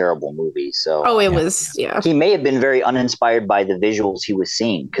was a terrible movie. So it was, yeah. He may have been very uninspired by the visuals he was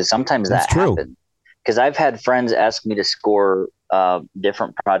seeing, because sometimes that happened. Because I've had friends ask me to score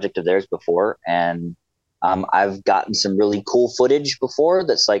different project of theirs before, and I've gotten some really cool footage before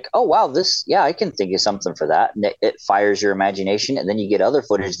that's like, oh wow, I can think of something for that, and it fires your imagination. And then you get other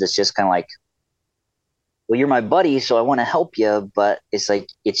footage that's just kind of like, well, you're my buddy, so I want to help you, but it's like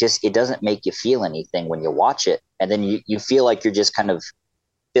it doesn't make you feel anything when you watch it, and then you feel like you're just kind of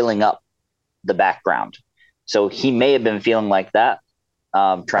filling up the background. So he may have been feeling like that,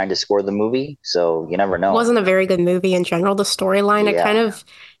 trying to score the movie. So you never know. It wasn't a very good movie in general. The storyline, it kind of,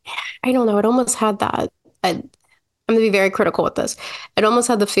 I don't know, it almost had that. I'm going to be very critical with this. It almost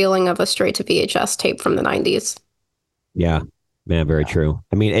had the feeling of a straight to VHS tape from the 90s. Yeah. Man, very true.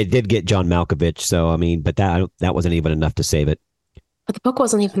 I mean, it did get John Malkovich, so I mean, but that wasn't even enough to save it. But the book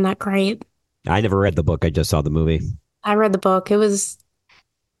wasn't even that great. I never read the book. I just saw the movie. I read the book. It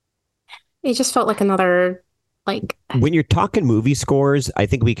just felt like another, like. When you're talking movie scores, I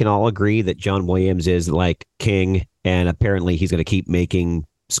think we can all agree that John Williams is like king, and apparently he's going to keep making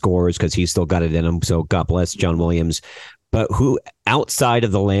scores because he's still got it in him. So God bless John Williams. But who outside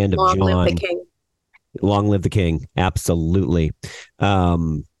of the land of Long John? live the king. Long live the king. Absolutely. If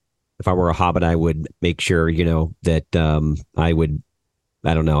I were a hobbit, I would make sure, that I would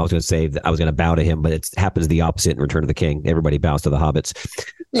I don't know. I was going to say that I was going to bow to him, but it happens the opposite in Return of the King. Everybody bows to the hobbits.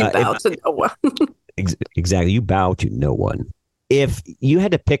 You bow to no one. Exactly. You bow to no one. If you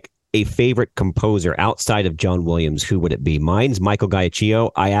had to pick a favorite composer outside of John Williams, who would it be? Mine's Michael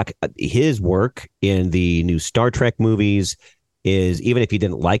Giacchino. His work in the new Star Trek movies is, even if you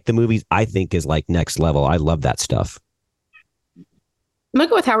didn't like the movies, I think is like next level. I love that stuff. I'm gonna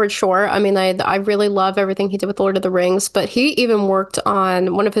go with Howard Shore. I mean, I really love everything he did with Lord of the Rings, but he even worked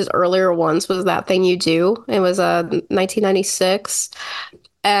on one of his earlier ones was That Thing You Do. It was 1996.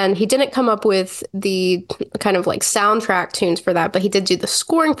 And he didn't come up with the kind of like soundtrack tunes for that, but he did do the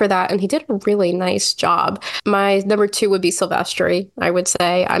scoring for that, and he did a really nice job. My number two would be Silvestri, I would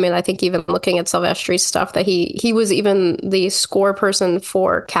say. I mean, I think even looking at Silvestri's stuff, that he was even the score person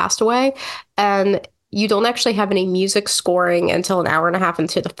for Castaway, and you don't actually have any music scoring until an hour and a half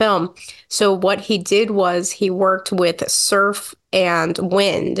into the film. So what he did was he worked with surf and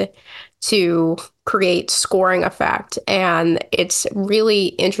wind to create scoring effect. And it's really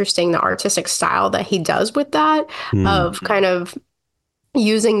interesting, the artistic style that he does with that, of kind of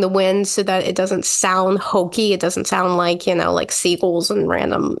using the wind so that it doesn't sound hokey. It doesn't sound like, like seagulls and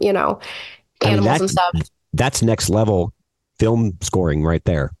random, animals and stuff. That's next level film scoring right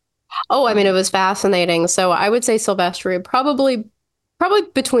there. Oh, I mean, it was fascinating. So I would say Silvestri, probably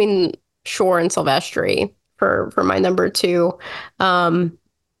between Shore and Silvestri for my number two.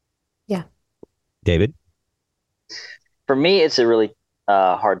 Yeah. David? For me, it's a really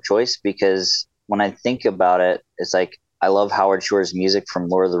hard choice, because when I think about it, it's like I love Howard Shore's music from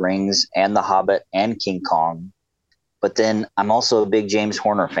Lord of the Rings and The Hobbit and King Kong. But then I'm also a big James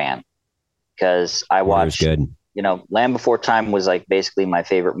Horner fan, because I watched, Land Before Time was like basically my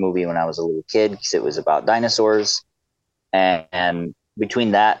favorite movie when I was a little kid, because it was about dinosaurs. And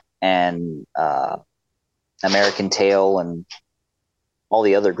between that and American Tail and all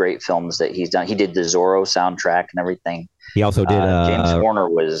the other great films that he's done, he did the Zorro soundtrack and everything. He also did James Horner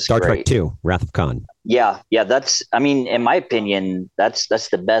was Star great. Trek 2, Wrath of Khan. Yeah. That's, I mean, in my opinion, that's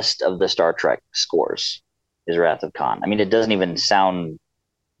the best of the Star Trek scores, is Wrath of Khan. I mean, it doesn't even sound.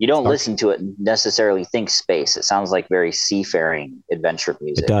 You don't listen to it and necessarily think space. It sounds like very seafaring adventure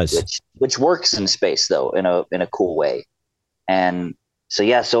music. It does, which works in space though, in a cool way. And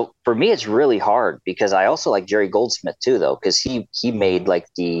so for me, it's really hard, because I also like Jerry Goldsmith too, though, because he made like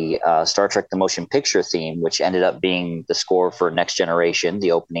the Star Trek the Motion Picture theme, which ended up being the score for Next Generation,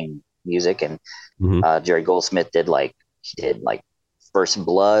 the opening music. And Jerry Goldsmith did like First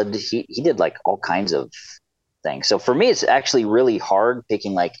Blood. He did like all kinds of thing. So for me, it's actually really hard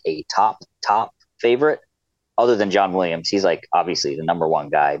picking like a top favorite, other than John Williams. He's like obviously the number one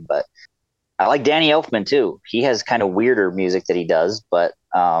guy, but I like Danny Elfman too. He has kind of weirder music that he does, but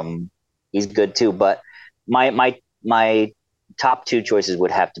he's good too. But my top two choices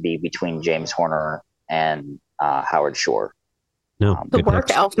would have to be between James Horner and Howard Shore. No, the work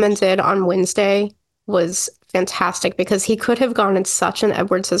Elfman did on Wednesday was fantastic, because he could have gone in such an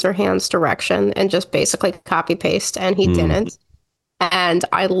Edward Scissorhands direction and just basically copy paste, and he didn't. And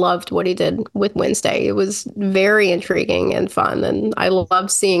I loved what he did with Wednesday. It was very intriguing and fun, and I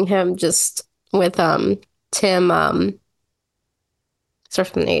loved seeing him just with Tim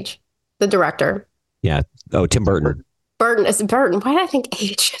starts with an H, the director. Yeah. Oh, Tim Burton. Burton. Why did I think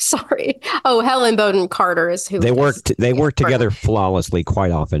H? Sorry. Oh, Helen Bowden Carter is who they worked together flawlessly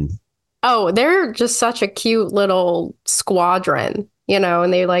quite often. Oh, they're just such a cute little squadron,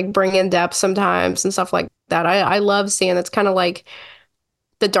 and they like bring in depth sometimes and stuff like that. I love seeing it's kind of like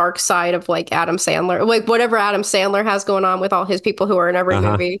the dark side of like Adam Sandler, like whatever Adam Sandler has going on with all his people who are in every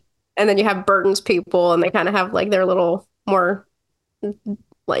movie. And then you have Burton's people, and they kind of have like their little more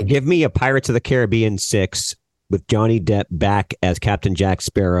like. Give me a Pirates of the Caribbean 6 with Johnny Depp back as Captain Jack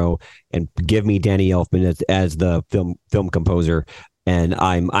Sparrow, and give me Danny Elfman as the film composer, and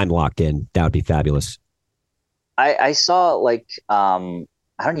I'm locked in. That would be fabulous. I saw like I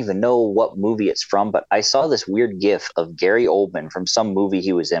don't even know what movie it's from, but I saw this weird gif of Gary Oldman from some movie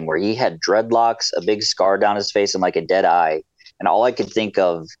he was in, where he had dreadlocks, a big scar down his face, and like a dead eye. And all I could think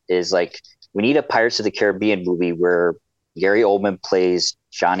of is like, we need a Pirates of the Caribbean movie where Gary Oldman plays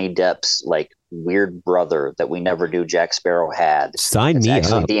Johnny Depp's like weird brother that we never knew Jack Sparrow had. Sign me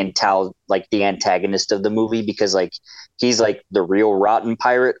up. The antagonist of the movie, because like he's like the real rotten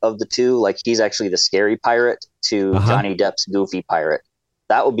pirate of the two. Like he's actually the scary pirate to Johnny Depp's goofy pirate.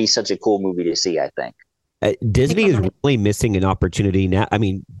 That would be such a cool movie to see, I think. Disney is really missing an opportunity now. I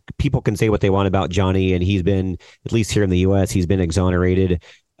mean, people can say what they want about Johnny, and he's been, at least here in the U.S., he's been exonerated.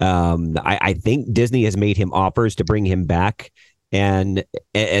 I think Disney has made him offers to bring him back. And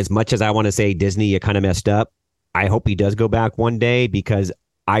as much as I want to say, Disney, you kind of messed up, I hope he does go back one day because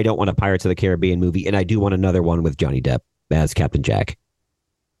I don't want a Pirates of the Caribbean movie, and I do want another one with Johnny Depp as Captain Jack.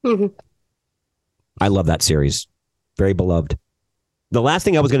 Mm-hmm. I love that series. Very beloved. The last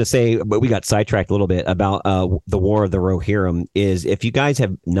thing I was going to say, but we got sidetracked a little bit about the War of the Rohirrim, is if you guys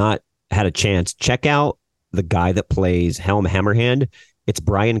have not had a chance, check out the guy that plays Helm Hammerhand. It's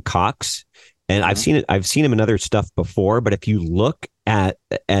Brian Cox. And I've seen it. I've seen him in other stuff before, but if you look at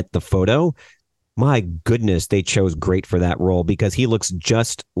the photo, my goodness, they chose great for that role because he looks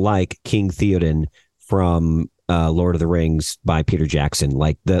just like King Theoden from Lord of the Rings by Peter Jackson.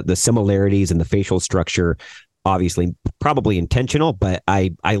 Like the similarities and the facial structure, obviously probably intentional, but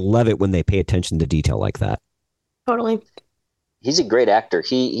I love it when they pay attention to detail like that. Totally. He's a great actor.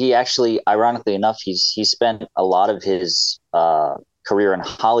 He actually, ironically enough, he spent a lot of his career in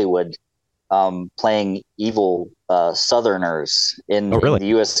Hollywood playing evil Southerners in the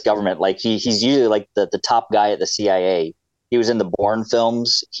U.S. government. Like he's usually like the top guy at the CIA. He was in the Bourne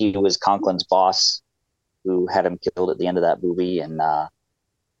films. He was Conklin's boss, who had him killed at the end of that movie. And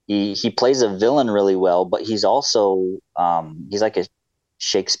he plays a villain really well, but he's also he's like a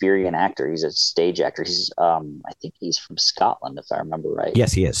Shakespearean actor. He's a stage actor. He's I think he's from Scotland, if I remember right.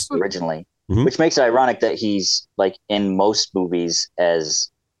 Yes, he is originally, which makes it ironic that he's like in most movies as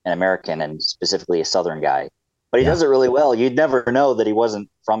an American and specifically a Southern guy, but he does it really well. You'd never know that he wasn't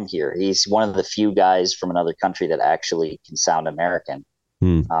from here. He's one of the few guys from another country that actually can sound American.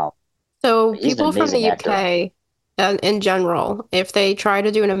 So people from the UK in general, if they try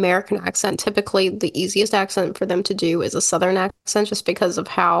to do an American accent, typically the easiest accent for them to do is a Southern accent, just because of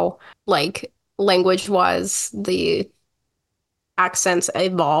how like language-wise the accents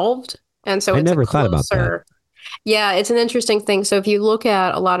evolved. And so I never thought about that. Yeah, it's an interesting thing. So if you look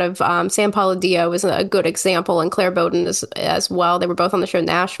at a lot of Sam Palladio is a good example, and Claire Bowden as well. They were both on the show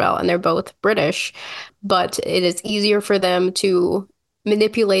Nashville, and they're both British, but it is easier for them to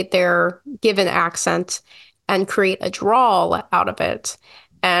manipulate their given accent and create a drawl out of it.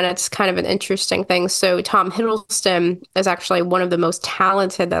 And it's kind of an interesting thing. So Tom Hiddleston is actually one of the most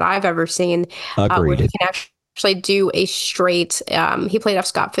talented that I've ever seen. Where he can actually do a straight, he played off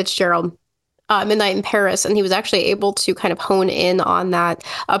Scott Fitzgerald, Midnight in Paris, and he was actually able to kind of hone in on that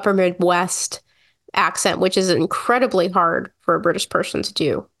upper Midwest accent, which is incredibly hard for a British person to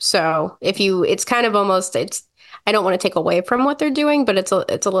do. So it's kind of almost, I don't want to take away from what they're doing, but it's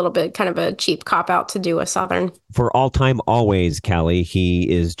a little bit kind of a cheap cop out to do a Southern. For all time, always, Callie, he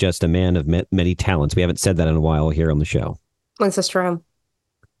is just a man of many talents. We haven't said that in a while here on the show. This is true.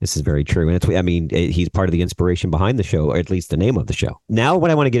 This is very true. And he's part of the inspiration behind the show, or at least the name of the show. Now,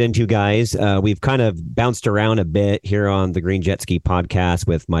 what I want to get into, guys, we've kind of bounced around a bit here on the Green Jet Ski podcast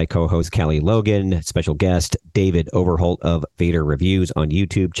with my co-host, Callie Logan, special guest, David Overholt of Vader Reviews on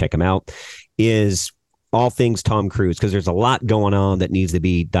YouTube. Check him out. Is all things Tom Cruise, because there's a lot going on that needs to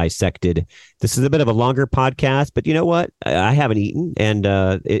be dissected. This is a bit of a longer podcast, but you know what? I haven't eaten, and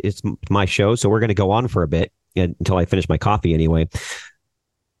it's my show, so we're going to go on for a bit until I finish my coffee anyway.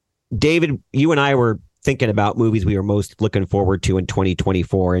 David, you and I were thinking about movies we were most looking forward to in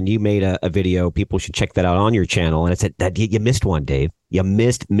 2024, and you made a video. People should check that out on your channel. And I said, that you missed one, Dave. You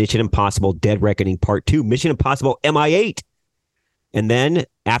missed Mission Impossible Dead Reckoning Part 2, Mission Impossible MI8. And then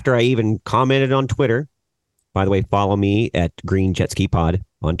after I even commented on Twitter, by the way, follow me at Green Jet Ski Pod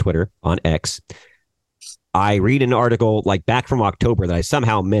on Twitter, on X. I read an article like back from October that I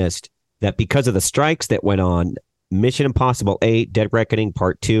somehow missed, that because of the strikes that went on, Mission Impossible 8, Dead Reckoning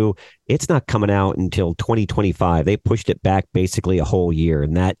Part 2, it's not coming out until 2025. They pushed it back basically a whole year.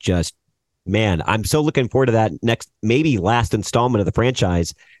 And that just, man, I'm so looking forward to that next, maybe last installment of the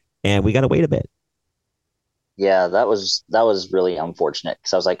franchise. And we got to wait a bit. Yeah, that was really unfortunate,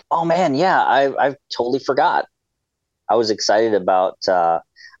 because I was like, oh man, yeah, I totally forgot. I was excited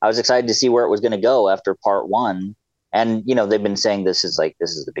to see where it was going to go after Part 1. And, they've been saying this is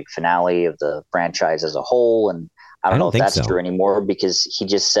the big finale of the franchise as a whole. And I don't know if that's true anymore, because he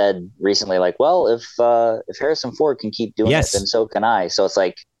just said recently, like, well, if Harrison Ford can keep doing it, then so can I. So it's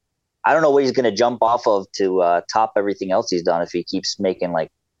like, I don't know what he's going to jump off of to top everything else he's done if he keeps making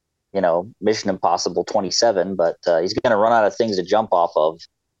Mission Impossible 27, but he's going to run out of things to jump off of.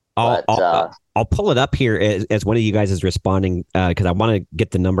 I'll pull it up here as one of you guys is responding, because I want to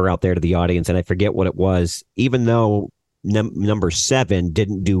get the number out there to the audience, and I forget what it was. Even though number 7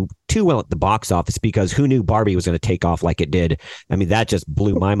 didn't do too well at the box office, because who knew Barbie was going to take off like it did? I mean, that just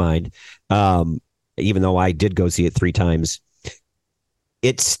blew my mind. Even though I did go see it 3 times,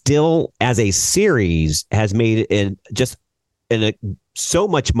 it still, as a series, has made it so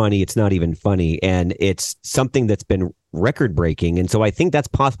much money, it's not even funny. And it's something that's been record breaking. And so I think that's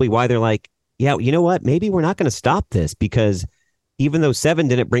possibly why they're like, yeah, you know what? Maybe we're not going to stop this because even though 7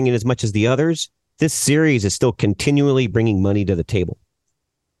 didn't bring in as much as the others, this series is still continually bringing money to the table.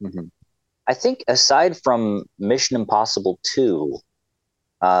 Mm-hmm. I think aside from Mission Impossible 2,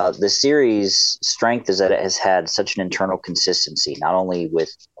 the series' strength is that it has had such an internal consistency, not only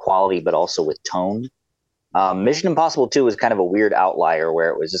with quality, but also with tone. Mission Impossible 2 was kind of a weird outlier where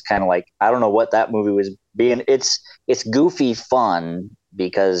it was just kind of like, I don't know what that movie was being. It's goofy fun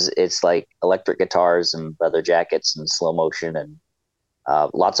because it's like electric guitars and leather jackets and slow motion and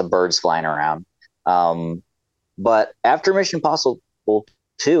lots of birds flying around. But after Mission Impossible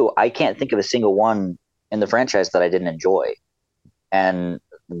 2, I can't think of a single one in the franchise that I didn't enjoy. And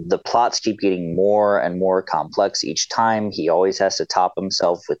the plots keep getting more and more complex each time. He always has to top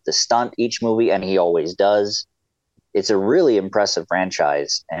himself with the stunt each movie, and he always does. It's a really impressive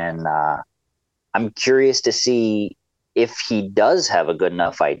franchise, and I'm curious to see if he does have a good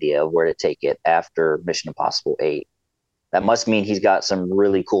enough idea of where to take it after Mission Impossible 8. That must mean he's got some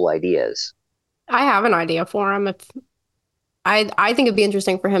really cool ideas. I have an idea for him. If I think it'd be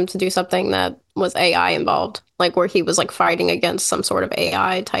interesting for him to do something that was AI involved, like where he was like fighting against some sort of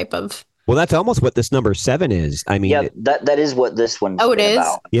AI type of. Well, that's almost what this number 7 is. I mean, yeah, that is what this one's it is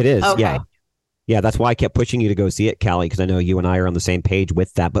about. It is. Okay. Yeah. Yeah, that's why I kept pushing you to go see it, Callie, because I know you and I are on the same page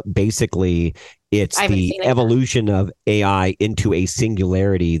with that. But basically, it's the evolution of AI into a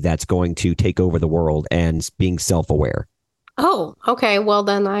singularity that's going to take over the world and being self-aware. Oh, okay. Well,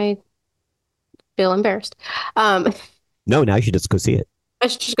 then I feel embarrassed. No, now you should just go see it. I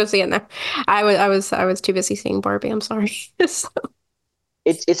should just go see it now. I was too busy seeing Barbie. I'm sorry. So.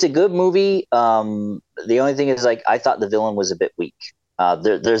 It's a good movie. The only thing is, like, I thought the villain was a bit weak.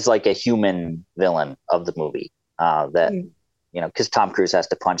 There's like a human villain of the movie that because Tom Cruise has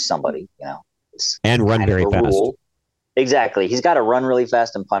to punch somebody, and run very fast. Rule. Exactly, he's got to run really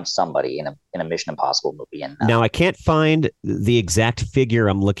fast and punch somebody in a Mission Impossible movie. And now I can't find the exact figure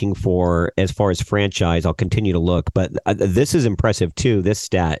I'm looking for as far as franchise. I'll continue to look, but this is impressive too. This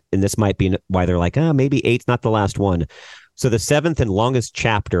stat, and this might be why they're like, maybe 8's not the last one. So the 7th and longest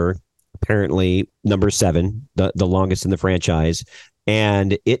chapter, apparently number 7, the longest in the franchise.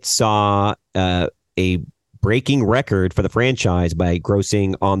 And it saw a breaking record for the franchise by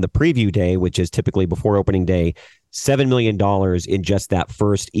grossing on the preview day, which is typically before opening day, $7 million in just that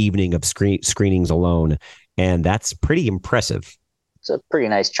first evening of screenings alone. And that's pretty impressive. It's a pretty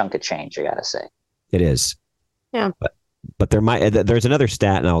nice chunk of change, I got to say. It is. Yeah. But there's another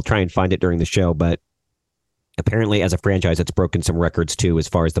stat, and I'll try and find it during the show, but apparently as a franchise, it's broken some records too, as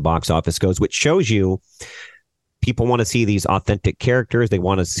far as the box office goes, which shows you people want to see these authentic characters. They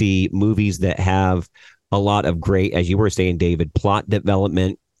want to see movies that have a lot of great, as you were saying, David, plot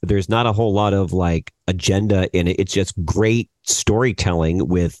development. There's not a whole lot of like agenda in it. It's just great storytelling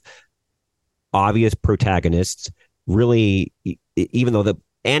with obvious protagonists. Really, even though the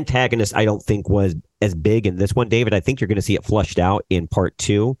antagonist I don't think was as big in this one, David, I think you're going to see it flushed out in part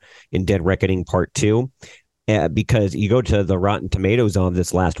 2, in Dead Reckoning part 2. Because you go to the Rotten Tomatoes on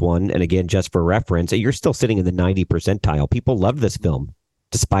this last one, and again, just for reference, you're still sitting in the 90 percentile. People love this film,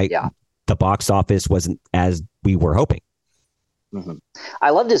 despite the box office wasn't as we were hoping. Mm-hmm. I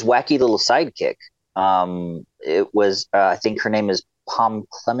loved his wacky little sidekick. It was, I think her name is Pom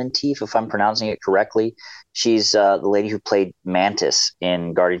Clementif, if I'm pronouncing it correctly. She's the lady who played Mantis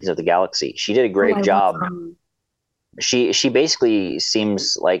in Guardians of the Galaxy. She did a great job. She basically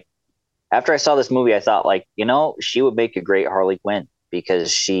seems like, after I saw this movie, I thought, like, she would make a great Harley Quinn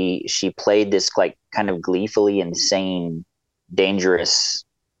because she played this like kind of gleefully insane, dangerous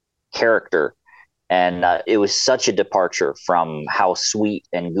character. And it was such a departure from how sweet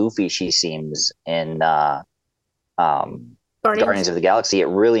and goofy she seems in Guardians of the Galaxy. It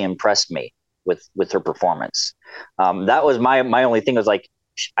really impressed me with her performance. That was my only thing, was like,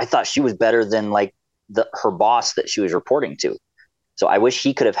 I thought she was better than like her boss that she was reporting to. So I wish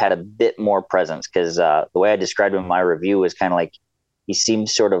he could have had a bit more presence, because the way I described him in my review was kind of like, he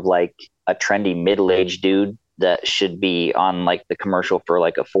seems sort of like a trendy middle-aged dude that should be on like the commercial for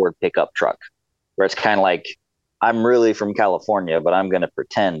like a Ford pickup truck, where it's kind of like, I'm really from California, but I'm going to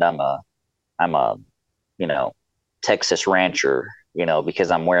pretend I'm a Texas rancher, because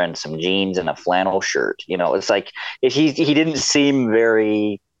I'm wearing some jeans and a flannel shirt. It's like, if he didn't seem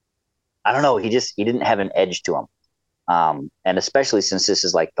very, I don't know, he didn't have an edge to him. And especially since this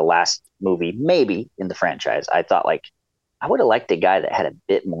is like the last movie, maybe, in the franchise, I thought, like, I would have liked a guy that had a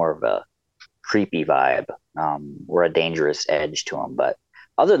bit more of a creepy vibe, or a dangerous edge to him. But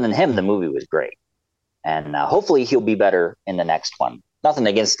other than him, the movie was great. And hopefully he'll be better in the next one. Nothing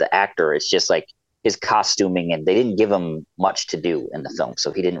against the actor. It's just like his costuming, and they didn't give him much to do in the film,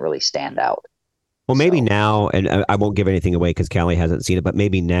 so he didn't really stand out. Well, maybe now, and I won't give anything away because Callie hasn't seen it, but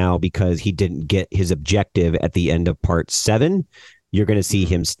maybe now because he didn't get his objective at the end of part 7, you're going to see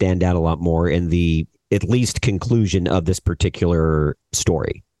him stand out a lot more in the at least conclusion of this particular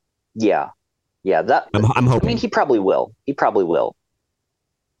story. Yeah. That I'm hoping. I mean, he probably will.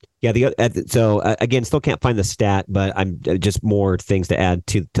 Yeah. Again, still can't find the stat, but I'm just more things to add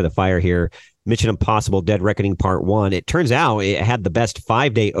to the fire here. Mission Impossible: Dead Reckoning Part 1. It turns out it had the best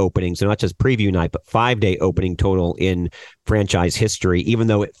 5-day opening, so not just preview night, but 5-day opening total in franchise history. Even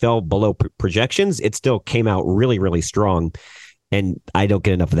though it fell below projections, it still came out really, really strong. And I don't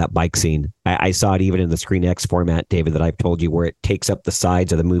get enough of that bike scene. I saw it even in the Screen X format, David, that I've told you, where it takes up the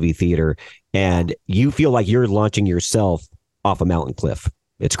sides of the movie theater, and you feel like you're launching yourself off a mountain cliff.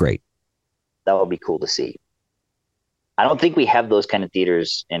 It's great. That would be cool to see. I don't think we have those kind of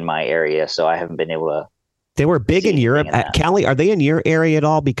theaters in my area, so I haven't been able to. They were big in Europe. Callie, are they in your area at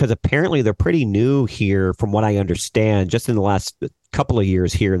all? Because apparently they're pretty new here, from what I understand, just in the last couple of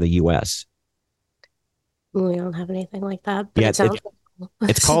years here in the U.S. We don't have anything like that. But Yeah, it sounds cool.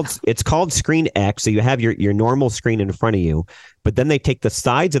 it's called Screen X. So you have your normal screen in front of you, but then they take the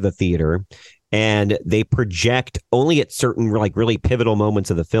sides of the theater and they project only at certain like really pivotal moments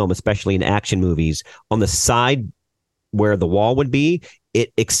of the film, especially in action movies. On the side where the wall would be,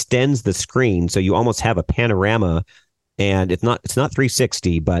 it extends the screen, so you almost have a panorama. And it's not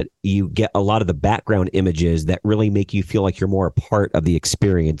 360, but you get a lot of the background images that really make you feel like you're more a part of the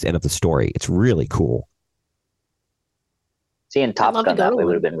experience and of the story. It's really cool. Seeing Top Gun that way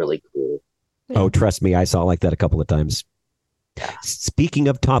would have been really cool. Oh, trust me, I saw like that a couple of times. Yeah. Speaking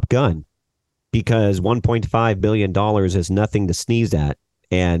of Top Gun, because $1.5 billion is nothing to sneeze at.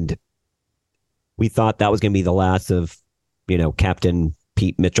 And we thought that was going to be the last of, Captain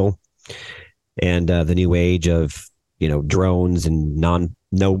Pete Mitchell and the new age of, drones and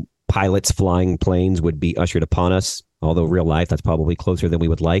no pilots flying planes would be ushered upon us. Although real life, that's probably closer than we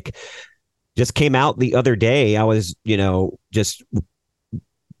would like. Just came out the other day. I was, just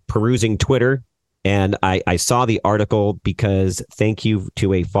perusing Twitter, and I saw the article because thank you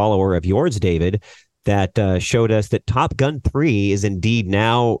to a follower of yours, David, that showed us that Top Gun 3 is indeed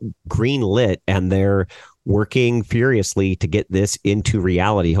now green lit, and they're working furiously to get this into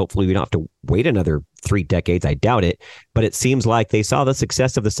reality. Hopefully we don't have to wait another 3 decades. I doubt it, but it seems like they saw the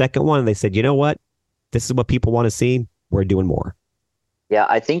success of the second one and they said, you know what? This is what people want to see. We're doing more. Yeah,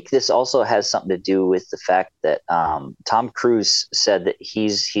 I think this also has something to do with the fact that Tom Cruise said that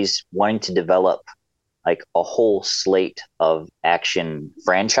he's wanting to develop like a whole slate of action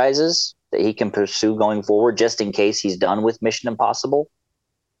franchises that he can pursue going forward, just in case he's done with Mission Impossible.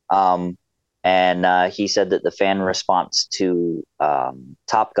 And he said that the fan response to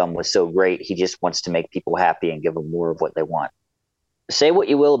Top Gun was so great, he just wants to make people happy and give them more of what they want. Say what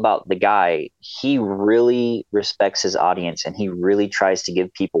you will about the guy, he really respects his audience and he really tries to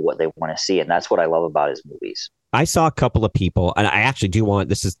give people what they want to see. And that's what I love about his movies. I saw a couple of people, and I actually do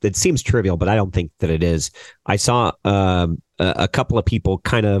want, it seems trivial, but I don't think that it is. I saw a couple of people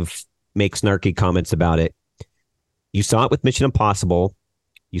kind of make snarky comments about it. You saw it with Mission Impossible.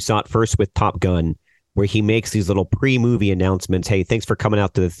 You saw it first with Top Gun, where he makes these little pre-movie announcements. Hey, thanks for coming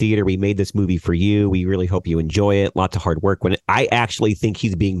out to the theater. We made this movie for you. We really hope you enjoy it. Lots of hard work. I actually think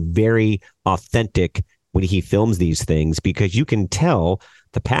he's being very authentic when he films these things, because you can tell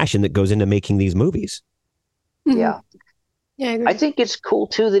the passion that goes into making these movies. Yeah. Yeah, I think it's cool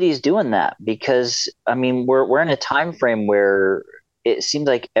too that he's doing that, because I mean we're in a time frame where it seems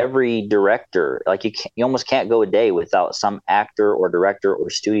like every director, like you almost can't go a day without some actor or director or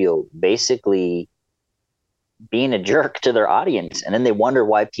studio basically being a jerk to their audience, and then they wonder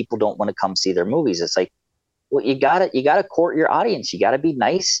why people don't want to come see their movies. It's like, well, you gotta court your audience. You gotta be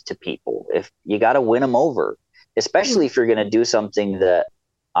nice to people. If you gotta win them over, especially if you're gonna do something that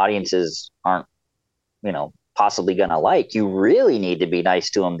audiences aren't, possibly gonna like. You really need to be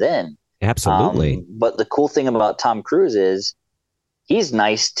nice to them then. Absolutely. But the cool thing about Tom Cruise is he's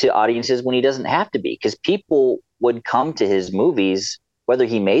nice to audiences when he doesn't have to be, because people would come to his movies whether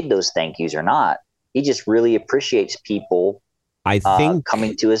he made those thank yous or not. He just really appreciates people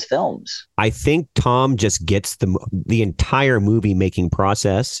coming to his films. I think Tom just gets the entire movie making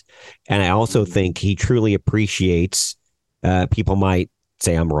process. And I also think he truly appreciates, people might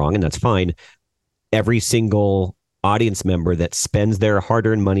say I'm wrong, and that's fine, every single audience member that spends their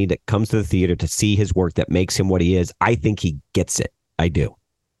hard-earned money, that comes to the theater to see his work, that makes him what he is. I think he gets it. I do.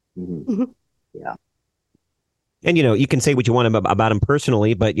 Mm-hmm. Yeah. And, you can say what you want about him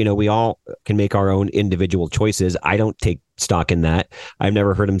personally, but, we all can make our own individual choices. I don't take stock in that. I've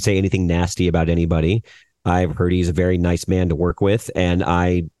never heard him say anything nasty about anybody. I've heard he's a very nice man to work with, and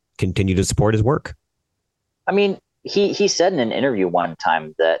I continue to support his work. I mean, he said in an interview one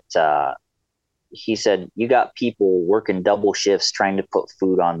time that he said, you got people working double shifts trying to put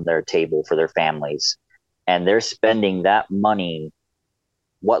food on their table for their families, and they're spending that money,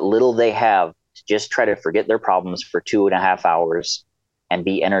 what little they have, to just try to forget their problems for 2.5 hours and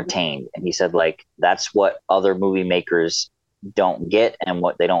be entertained. And he said, like, that's what other movie makers don't get, and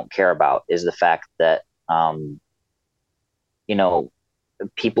what they don't care about is the fact that you know,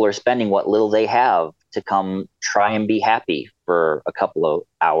 people are spending what little they have to come try and be happy for a couple of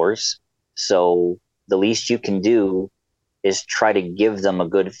hours. So the least you can do is try to give them a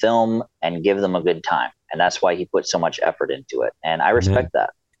good film and give them a good time. And that's why he put so much effort into it. And I respect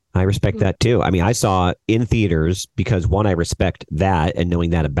that. I respect that too. I mean, I saw in theaters because, one, I respect that, and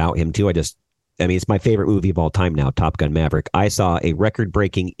knowing that about him too. I mean, it's my favorite movie of all time now, Top Gun Maverick. I saw a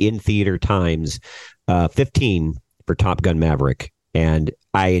record-breaking in theater times 15 for Top Gun Maverick, and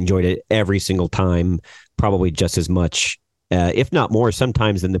I enjoyed it every single time, probably just as much, if not more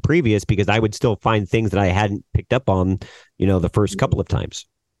sometimes than the previous, because I would still find things that I hadn't picked up on, the first couple of times.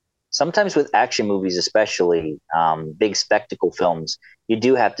 Sometimes with action movies, especially big spectacle films, you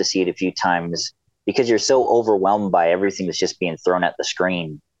do have to see it a few times because you're so overwhelmed by everything that's just being thrown at the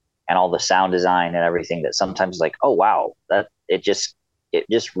screen and all the sound design and everything that sometimes, like, oh wow, that it just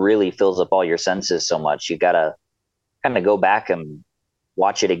really fills up all your senses so much. You gotta kind of go back and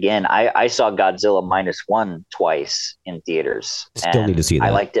watch it again. I saw Godzilla -1 twice in theaters. Still need to see that. I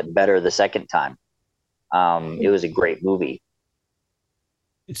liked it better the second time. It was a great movie.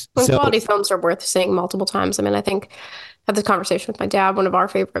 Quality films are worth seeing multiple times. I mean, I think I had this conversation with my dad. One of our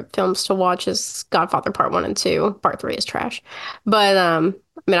favorite films to watch is Godfather Part 1 and 2. Part 3 is trash. But I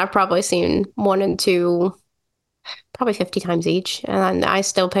mean, I've probably seen 1 and 2 probably 50 times each. And I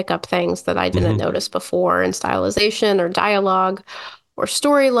still pick up things that I didn't notice before in stylization or dialogue or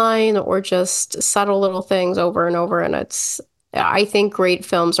storyline or just subtle little things over and over. And I think great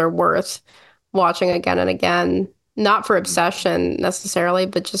films are worth watching again and again. Not for obsession necessarily,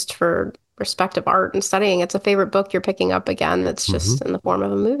 but just for respect of art and studying. It's a favorite book you're picking up again. That's just in the form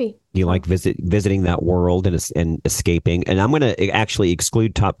of a movie. You like visiting that world and escaping. And I'm going to actually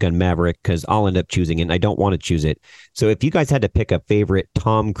exclude Top Gun Maverick because I'll end up choosing it. And I don't want to choose it. So if you guys had to pick a favorite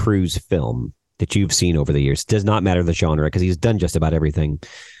Tom Cruise film that you've seen over the years, does not matter the genre because he's done just about everything,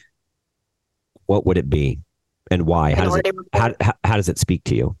 what would it be and why? How does it speak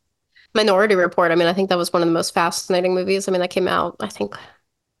to you? Minority Report. I mean, I think that was one of the most fascinating movies. I mean, that came out, I think,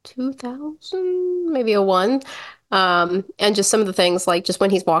 2000, maybe a one. And just some of the things, like just when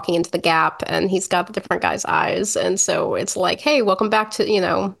he's walking into the Gap and he's got the different guy's eyes. And so it's like, hey, welcome back to,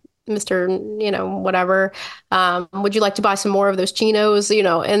 Mr., whatever. Would you like to buy some more of those chinos?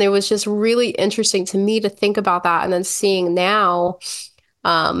 And it was just really interesting to me to think about that. And then seeing now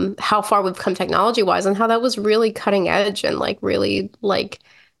how far we've come technology wise and how that was really cutting edge and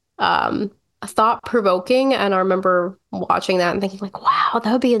thought-provoking. And I remember watching that and thinking like, wow,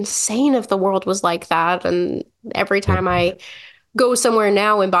 that would be insane if the world was like that. And every time I go somewhere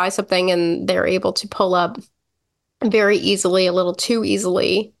now and buy something and they're able to pull up very easily, a little too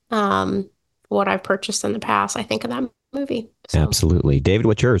easily, what I've purchased in the past, I think of that movie. So. Absolutely. David,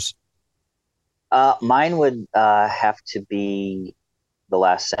 what's yours? Mine would have to be The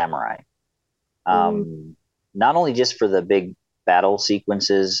Last Samurai. Not only just for the big battle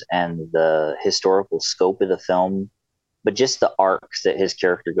sequences and the historical scope of the film, but just the arcs that his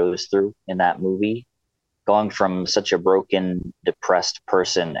character goes through in that movie, going from such a broken, depressed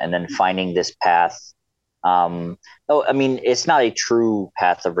person and then finding this path. I mean, it's not a true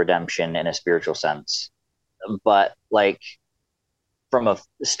path of redemption in a spiritual sense, but like from a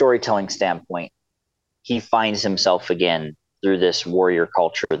storytelling standpoint, he finds himself again through this warrior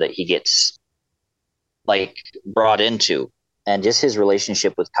culture that he gets like brought into. And just his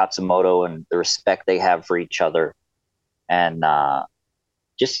relationship with Katsumoto and the respect they have for each other, and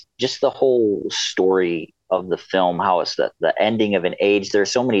just the whole story of the film, how it's the ending of an age.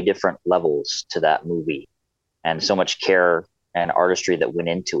 There's so many different levels to that movie, and so much care and artistry that went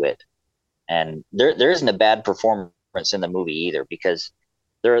into it. And there isn't a bad performance in the movie either, because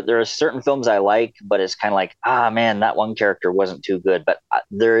there are certain films I like, but it's kind of like, man, that one character wasn't too good. But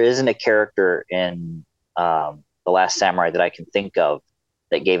there isn't a character in The Last Samurai that I can think of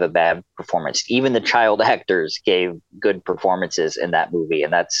that gave a bad performance. Even the child actors gave good performances in that movie,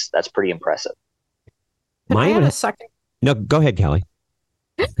 and that's pretty impressive. I have a second. No, go ahead, Callie.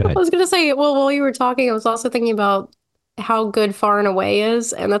 Go ahead. I was going to say, well, while you were talking, I was also thinking about how good Far and Away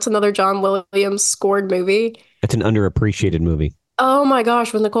is, and that's another John Williams scored movie. It's an underappreciated movie. Oh my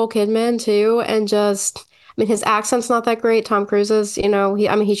gosh, with Nicole Kidman too, and just mean, his accent's not that great. Tom Cruise's, he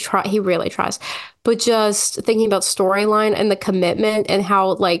really tries. But just thinking about storyline and the commitment and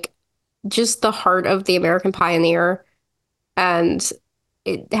how, like, just the heart of the American pioneer and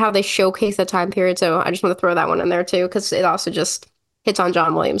how they showcase that time period. So I just want to throw that one in there too, because it also just hits on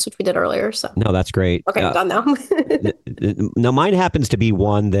John Williams, which we did earlier. So no, that's great. Okay, I'm done now. Now, mine happens to be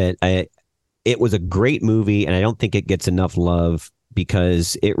one that it was a great movie, and I don't think it gets enough love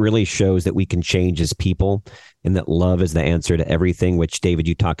because it really shows that we can change as people and that love is the answer to everything, which, David,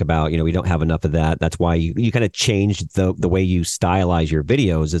 you talk about. We don't have enough of that. That's why you kind of changed the way you stylize your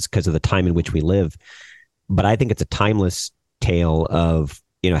videos. It's because of the time in which we live. But I think it's a timeless tale of,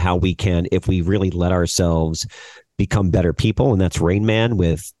 how we can, if we really let ourselves become better people. And that's Rain Man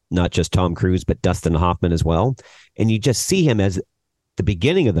with not just Tom Cruise, but Dustin Hoffman as well. And you just see him as the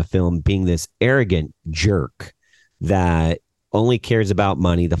beginning of the film being this arrogant jerk that only cares about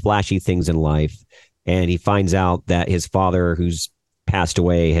money, the flashy things in life. And he finds out that his father, who's passed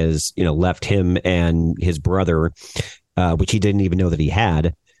away, has, left him and his brother, which he didn't even know that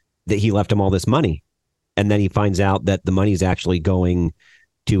he left him all this money. And then he finds out that the money is actually going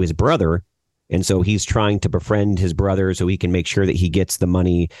to his brother. And so he's trying to befriend his brother so he can make sure that he gets the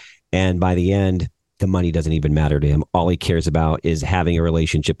money. And by the end, the money doesn't even matter to him. All he cares about is having a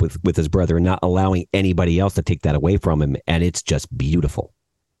relationship with his brother and not allowing anybody else to take that away from him. And it's just beautiful.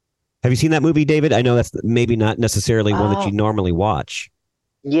 Have you seen that movie, David? I know that's maybe not necessarily one that you normally watch.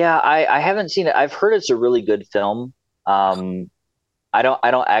 Yeah, I haven't seen it. I've heard it's a really good film. I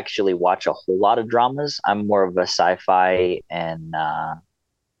don't actually watch a whole lot of dramas. I'm more of a sci-fi and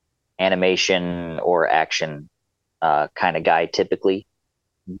animation or action kind of guy typically.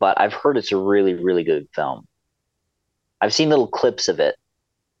 But I've heard it's a really, really good film. I've seen little clips of it,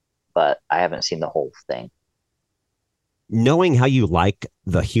 but I haven't seen the whole thing. Knowing how you like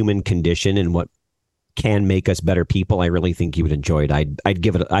the human condition and what can make us better people, I really think you would enjoy it. I'd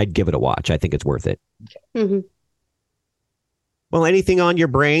give it a watch. I think it's worth it. Okay. Mm-hmm. Well, anything on your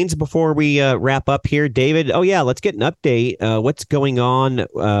brains before we wrap up here, David? Oh, yeah, let's get an update. What's going on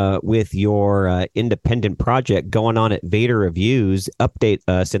with your independent project going on at Vader Reviews? Update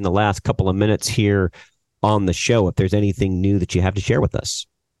us in the last couple of minutes here on the show if there's anything new that you have to share with us.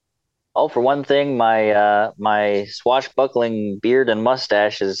 Oh, for one thing, my swashbuckling beard and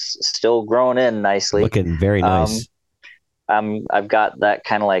mustache is still growing in nicely. Looking very nice. I've got that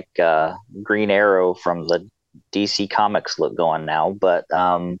kind of like Green Arrow from the DC Comics look going now, but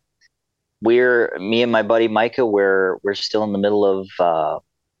me and my buddy Micah, we're still in the middle of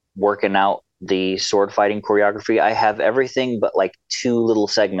working out the sword fighting choreography. I have everything but like 2 little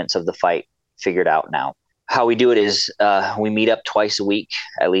segments of the fight figured out now. How we do it is we meet up twice a week,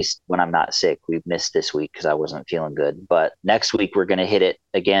 at least when I'm not sick. We've missed this week because I wasn't feeling good, but next week we're going to hit it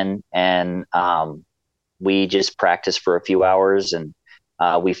again, and we just practice for a few hours, and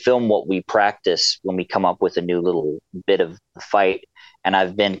we film what we practice when we come up with a new little bit of the fight. And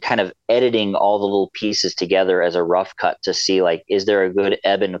I've been kind of editing all the little pieces together as a rough cut to see, like, is there a good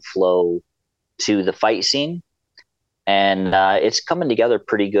ebb and flow to the fight scene? And it's coming together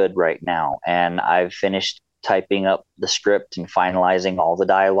pretty good right now. And I've finished typing up the script and finalizing all the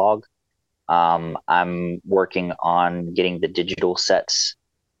dialogue. I'm working on getting the digital sets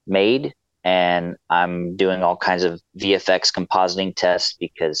made, and I'm doing all kinds of VFX compositing tests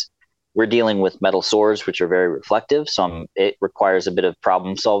because we're dealing with metal swords, which are very reflective. So it requires a bit of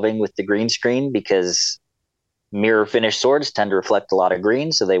problem solving with the green screen because mirror finished swords tend to reflect a lot of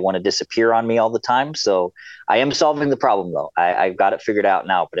green, so they want to disappear on me all the time. So I am solving the problem though. I've got it figured out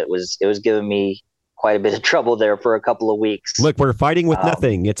now, but it was giving me quite a bit of trouble there for a couple of weeks. Look, we're fighting with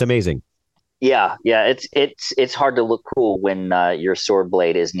nothing. It's amazing. Yeah. It's hard to look cool when your sword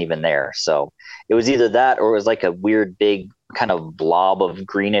blade isn't even there. So it was either that or it was like a weird big kind of blob of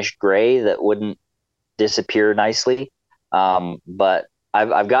greenish gray that wouldn't disappear nicely. But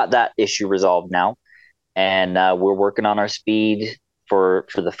I've got that issue resolved now. And we're working on our speed for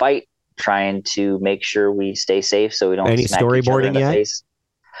the fight, trying to make sure we stay safe so we don't any smack each other in the face.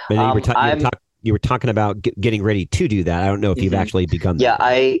 You were talking about getting ready to do that. I don't know if you've actually begun that.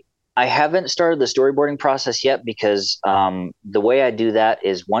 Yeah, I haven't started the storyboarding process yet because the way I do that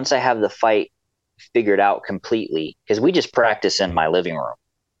is once I have the fight figured out completely, because we just practice in my living room.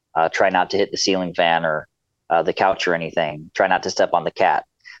 Try not to hit the ceiling fan or the couch or anything. Try not to step on the cat.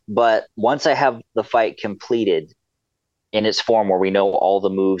 But once I have the fight completed in its form where we know all the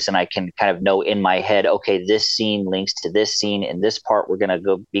moves and I can kind of know in my head, okay, this scene links to this scene. In this part, we're going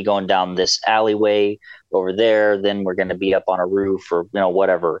to be going down this alleyway over there. Then we're going to be up on a roof or,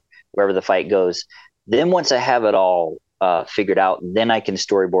 whatever, wherever the fight goes. Then once I have it all figured out, then I can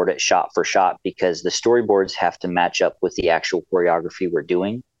storyboard it shot for shot, because the storyboards have to match up with the actual choreography we're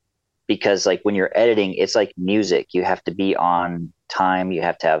doing. Because like when you're editing, it's like music. You have to be on time. You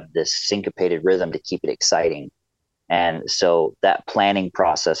have to have this syncopated rhythm to keep it exciting. And so that planning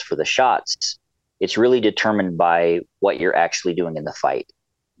process for the shots, it's really determined by what you're actually doing in the fight.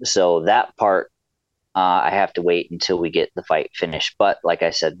 So that part, I have to wait until we get the fight finished. But like I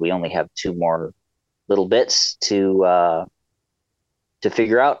said, we only have 2 more little bits to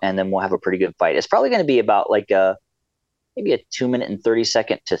figure out, and then we'll have a pretty good fight. It's probably going to be about like maybe a 2 minute and 30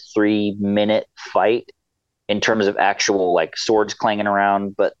 second to 3 minute fight in terms of actual like swords clanging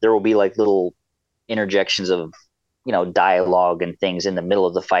around, but there will be like little interjections of dialogue and things in the middle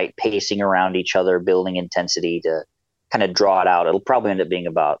of the fight, pacing around each other, building intensity to kind of draw it out. It'll probably end up being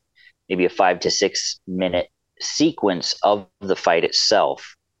about maybe a 5 to 6 minute sequence of the fight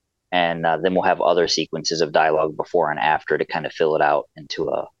itself. And then we'll have other sequences of dialogue before and after to kind of fill it out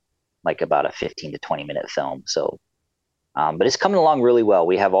into about a 15 to 20 minute film. So, but it's coming along really well.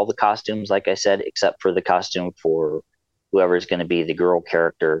 We have all the costumes, like I said, except for the costume for whoever is going to be the girl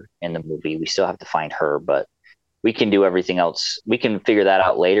character in the movie. We still have to find her, but we can do everything else. We can figure that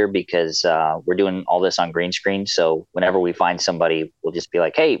out later, because we're doing all this on green screen. So whenever we find somebody, we'll just be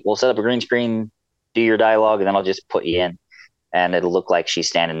like, hey, we'll set up a green screen, do your dialogue, and then I'll just put you in. And it'll look like she's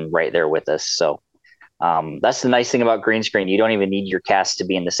standing right there with us. So that's the nice thing about green screen. You don't even need your cast to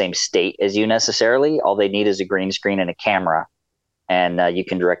be in the same state as you necessarily. All they need is a green screen and a camera, and you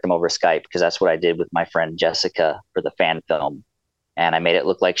can direct them over Skype, because that's what I did with my friend Jessica for the fan film. And I made it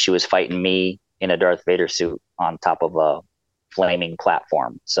look like she was fighting me in a Darth Vader suit on top of a flaming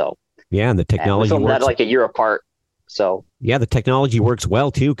platform. So yeah, and the technology filmed works that like a year apart. So yeah, the technology works well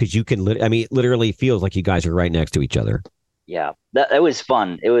too, because you can. It literally feels like you guys are right next to each other. Yeah, that was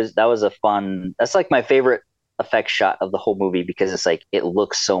fun. That's like my favorite effect shot of the whole movie, because it's like it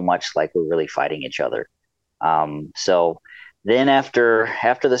looks so much like we're really fighting each other. So then after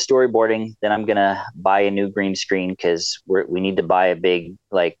the storyboarding, then I'm gonna buy a new green screen, because we need to buy a big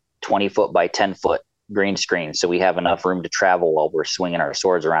like 20 foot by 10 foot green screen, so we have enough room to travel while we're swinging our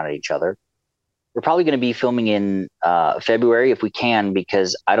swords around at each other. We're probably going to be filming in February if we can,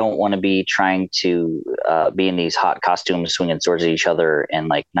 because I don't want to be trying to be in these hot costumes swinging swords at each other in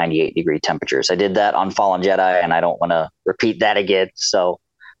like 98-degree temperatures. I did that on Fallen Jedi, and I don't want to repeat that again. So,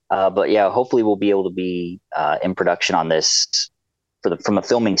 but yeah, hopefully we'll be able to be in production on this from a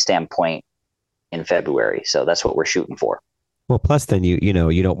filming standpoint in February. So that's what we're shooting for. Well, plus then you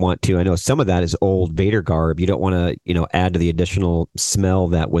don't want to. I know some of that is old Vader garb. You don't want to add to the additional smell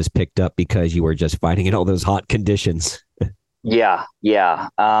that was picked up because you were just fighting in all those hot conditions. Yeah.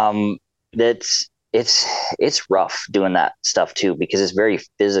 It's rough doing that stuff too, because it's very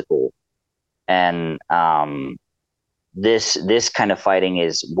physical, and this kind of fighting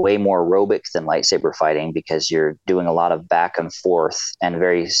is way more aerobic than lightsaber fighting, because you're doing a lot of back and forth and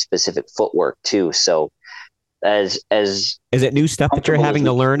very specific footwork too. So as is it new stuff that you're having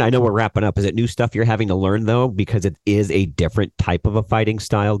to learn? I know we're wrapping up. Is it new stuff you're having to learn though, because it is a different type of a fighting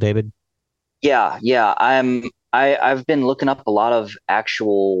style, David? Yeah. I've been looking up a lot of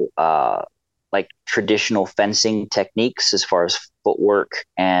actual like traditional fencing techniques as far as footwork,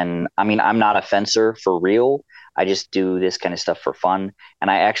 and I mean, I'm not a fencer for real. I just do this kind of stuff for fun,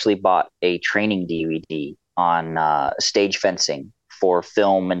 and I actually bought a training DVD on stage fencing for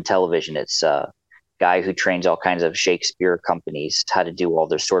film and television. It's guy who trains all kinds of Shakespeare companies how to do all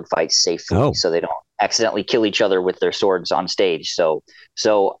their sword fights safely, so they don't accidentally kill each other with their swords on stage. So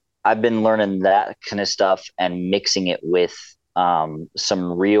I've been learning that kind of stuff and mixing it with some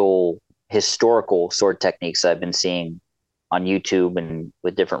real historical sword techniques I've been seeing on YouTube and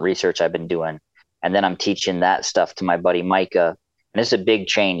with different research I've been doing. And then I'm teaching that stuff to my buddy Micah. And it's a big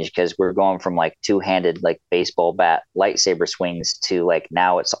change, because we're going from like two-handed, like baseball bat lightsaber swings to like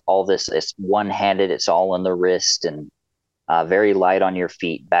now it's all this, it's one-handed, it's all in the wrist, and very light on your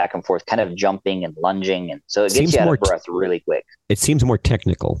feet, back and forth, kind of jumping and lunging. And so it gets you out of breath really quick. It seems more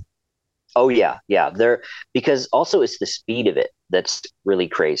technical. Oh yeah. Because also it's the speed of it that's really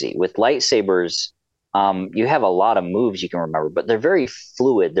crazy. With lightsabers, you have a lot of moves you can remember, but they're very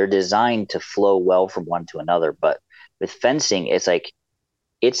fluid. They're designed to flow well from one to another. But with fencing, it's like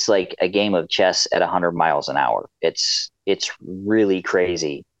a game of chess at 100 miles an hour. It's really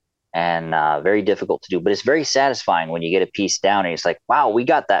crazy and very difficult to do, but it's very satisfying when you get a piece down and it's like, wow, we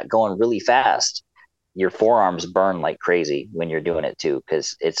got that going really fast. Your forearms burn like crazy when you're doing it too,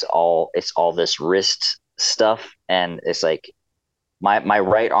 because it's all this wrist stuff, and it's like my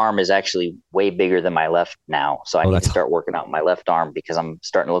right arm is actually way bigger than my left now, so I need to start working out my left arm, because I'm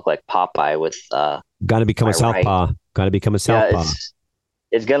starting to look like Popeye with got to become a southpaw. Right. Got to become a Yeah, southpaw.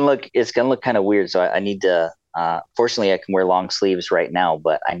 it's gonna look kind of weird. So I need to. Fortunately, I can wear long sleeves right now,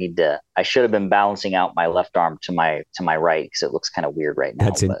 but I should have been balancing out my left arm to my right because it looks kind of weird right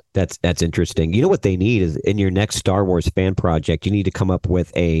now. But That's interesting. You know what they need is in your next Star Wars fan project, you need to come up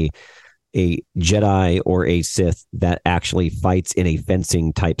with a Jedi or a Sith that actually fights in a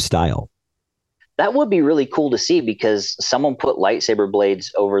fencing type style. that would be really cool to see because someone put lightsaber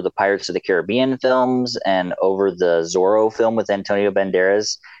blades over the Pirates of the Caribbean films and over the Zorro film with Antonio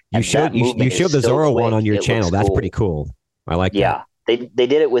Banderas. You showed the Zorro one on your channel. That's cool. pretty cool. I like that. Yeah, they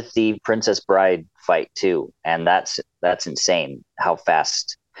did it with the Princess Bride fight too, and that's insane how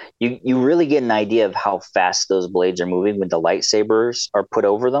fast you really get an idea of how fast those blades are moving when the lightsabers are put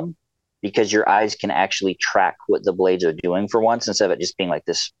over them because your eyes can actually track what the blades are doing for once instead of it just being like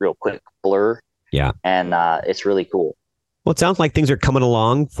this real quick blur. Yeah. And it's really cool. Well, it sounds like things are coming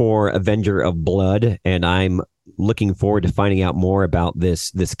along for Avenger of Blood, and I'm looking forward to finding out more about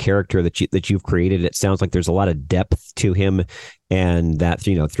this character that you've created. It sounds like there's a lot of depth to him, and that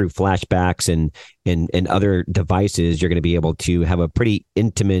through flashbacks and other devices, you're going to be able to have a pretty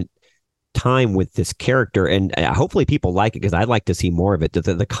intimate time with this character, and hopefully people like it because I'd like to see more of it.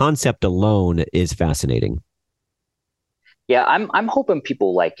 The concept alone is fascinating. Yeah, I'm hoping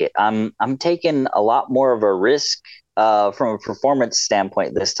people like it. I'm taking a lot more of a risk from a performance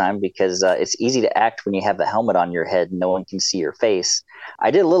standpoint this time because it's easy to act when you have the helmet on your head and no one can see your face.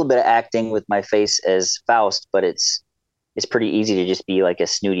 I did a little bit of acting with my face as Faust, but it's pretty easy to just be like a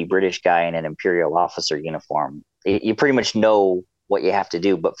snooty British guy in an Imperial officer uniform. You pretty much know what you have to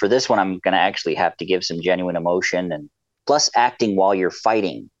do, but for this one, I'm going to actually have to give some genuine emotion, and plus acting while you're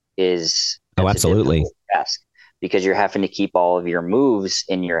fighting is absolutely a difficult task. Because you're having to keep all of your moves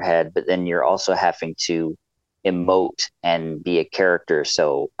in your head, but then you're also having to emote and be a character.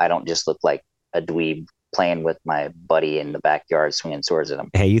 So I don't just look like a dweeb playing with my buddy in the backyard swinging swords at him.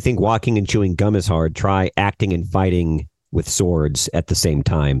 Hey, you think walking and chewing gum is hard? Try acting and fighting with swords at the same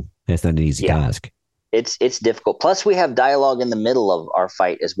time. That's not an easy task. It's difficult. Plus we have dialogue in the middle of our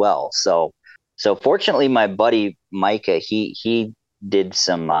fight as well. So fortunately my buddy Micah, he did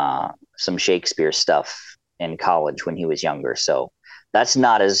some Shakespeare stuff in college when he was younger, so that's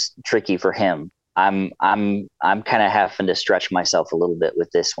not as tricky for him. I'm kind of having to stretch myself a little bit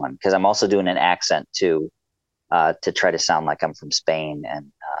with this one because I'm also doing an accent too, to try to sound like I'm from Spain,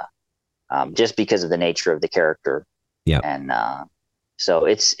 and just because of the nature of the character. Yeah, and so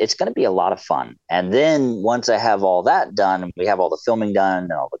it's going to be a lot of fun. And then once I have all that done, and we have all the filming done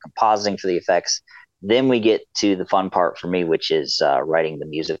and all the compositing for the effects, then we get to the fun part for me, which is writing the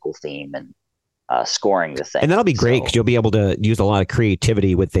musical theme and scoring the thing. And that'll be great because you'll be able to use a lot of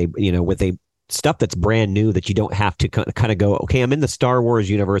creativity with a stuff that's brand new that you don't have to kind of go, okay, I'm in the Star Wars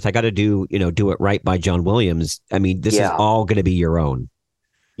universe. I got to do it right by John Williams. I mean, this is all going to be your own.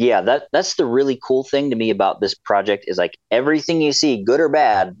 Yeah, that's the really cool thing to me about this project is like everything you see, good or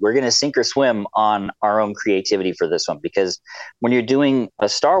bad, we're going to sink or swim on our own creativity for this one. Because when you're doing a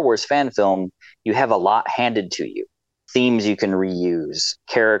Star Wars fan film, you have a lot handed to you. Themes you can reuse,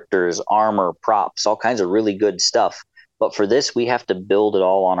 characters, armor, props, all kinds of really good stuff. But for this, we have to build it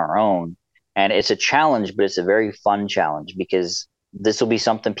all on our own. And it's a challenge, but it's a very fun challenge because this will be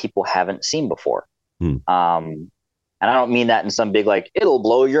something people haven't seen before. And I don't mean that in some big, like, it'll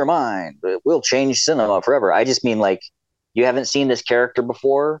blow your mind, it will change cinema forever. I just mean like, you haven't seen this character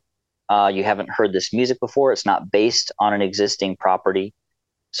before. You haven't heard this music before. It's not based on an existing property.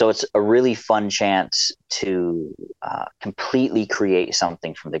 So it's a really fun chance to completely create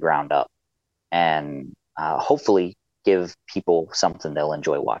something from the ground up and hopefully give people something they'll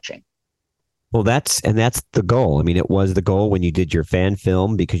enjoy watching. Well, that's the goal. I mean, it was the goal when you did your fan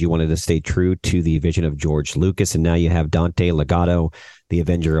film because you wanted to stay true to the vision of George Lucas. And now you have Dante Legato, the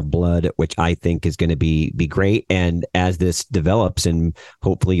Avenger of Blood, which I think is going to be great. And as this develops, and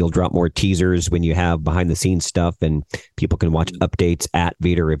hopefully you'll drop more teasers when you have behind the scenes stuff and people can watch updates at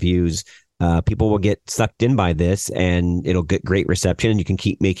Vader Reviews. People will get sucked in by this and it'll get great reception. And you can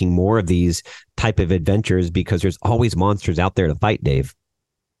keep making more of these type of adventures because there's always monsters out there to fight, Dave.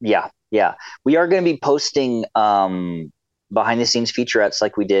 Yeah. Yeah, we are going to be posting behind the scenes featurettes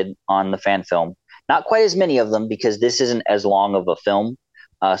like we did on the fan film. Not quite as many of them because this isn't as long of a film.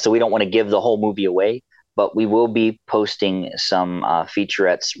 So we don't want to give the whole movie away, but we will be posting some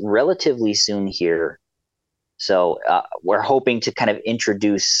featurettes relatively soon here. So we're hoping to kind of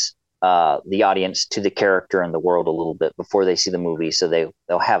introduce the audience to the character and the world a little bit before they see the movie. So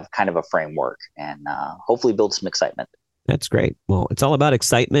they'll have kind of a framework and hopefully build some excitement. That's great. Well, it's all about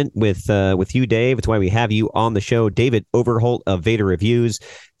excitement with you, Dave. It's why we have you on the show, David Overholt of Vader Reviews.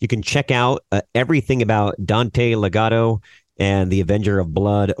 You can check out everything about Dante Legato and the Avenger of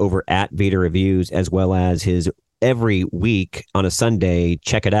Blood over at Vader Reviews, as well as his every week on a Sunday.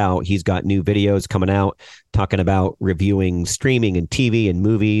 Check it out. He's got new videos coming out talking about reviewing streaming and TV and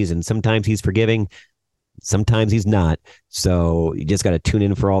movies, and sometimes he's forgiving. Sometimes he's not. So you just got to tune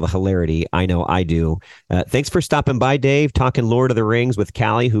in for all the hilarity. I know I do. Thanks for stopping by, Dave, talking Lord of the Rings with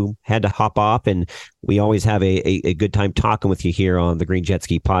Callie, who had to hop off. And we always have a good time talking with you here on the Green Jet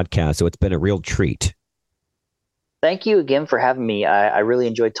Ski podcast. So it's been a real treat. Thank you again for having me. I really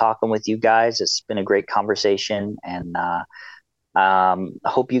enjoyed talking with you guys. It's been a great conversation. And I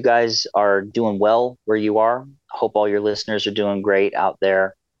hope you guys are doing well where you are. I hope all your listeners are doing great out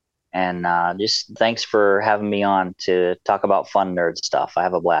there. And just thanks for having me on to talk about fun nerd stuff. I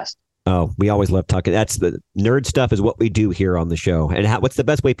have a blast. Oh, we always love talking. That's the nerd stuff is what we do here on the show. And what's the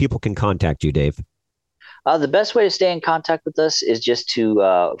best way people can contact you, Dave? The best way to stay in contact with us is just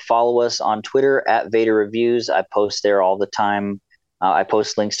to follow us on Twitter at Vader Reviews. I post there all the time. I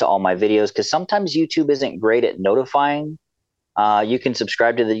post links to all my videos because sometimes YouTube isn't great at notifying. You can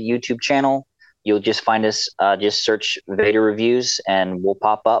subscribe to the YouTube channel. You'll just find us, just search Vader Reviews and we'll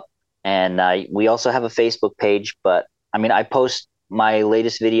pop up. And we also have a Facebook page, but I mean, I post my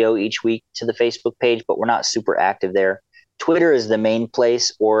latest video each week to the Facebook page, but we're not super active there. Twitter is the main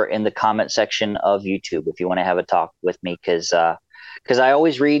place, or in the comment section of YouTube if you want to have a talk with me, because I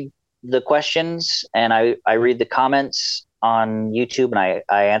always read the questions and I read the comments on YouTube and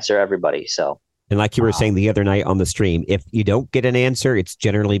I answer everybody. So. And like you were saying the other night on the stream, if you don't get an answer, it's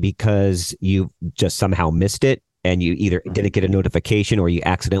generally because you just somehow missed it. And you either didn't get a notification or you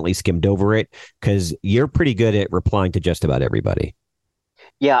accidentally skimmed over it, because you're pretty good at replying to just about everybody.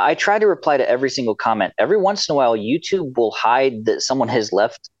 Yeah, I try to reply to every single comment. Every once in a while, YouTube will hide that someone has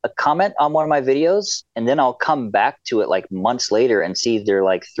left a comment on one of my videos, and then I'll come back to it like months later and see there are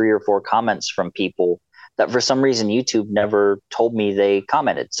like 3 or 4 comments from people that for some reason YouTube never told me they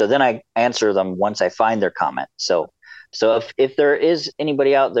commented. So then I answer them once I find their comment. So if there is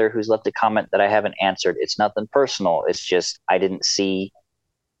anybody out there who's left a comment that I haven't answered, it's nothing personal. It's just I didn't see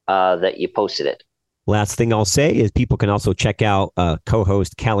that you posted it. Last thing I'll say is people can also check out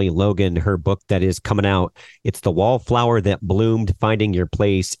co-host Callie Logan, her book that is coming out. It's The Wallflower That Bloomed, Finding Your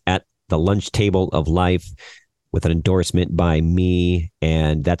Place at the Lunch Table of Life, with an endorsement by me,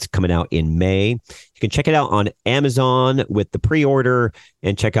 and that's coming out in May. You can check it out on Amazon with the pre-order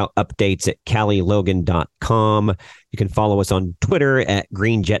and check out updates at CallieLogan.com. You can follow us on Twitter at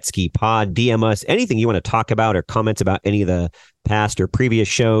Green Jet Ski Pod. DM us anything you want to talk about or comments about any of the past or previous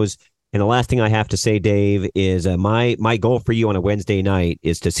shows. And the last thing I have to say, Dave, is my goal for you on a Wednesday night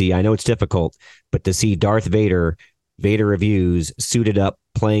is to see, I know it's difficult, but to see Darth Vader, Vader Reviews, suited up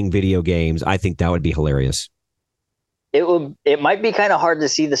playing video games. I think that would be hilarious. It might be kind of hard to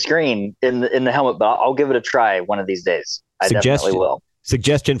see the screen in the helmet, but I'll give it a try one of these days. I definitely will.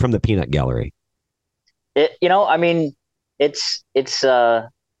 Suggestion from the Peanut Gallery. It's one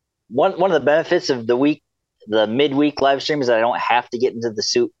of the benefits of the midweek live stream is that I don't have to get into the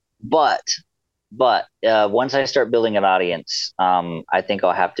suit. But once I start building an audience, I think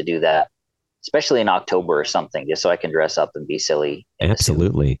I'll have to do that, especially in October or something, just so I can dress up and be silly.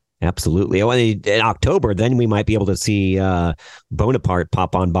 Absolutely. Absolutely. Oh, in October, then we might be able to see Bonaparte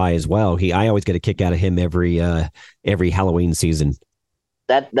pop on by as well. I always get a kick out of him every Halloween season.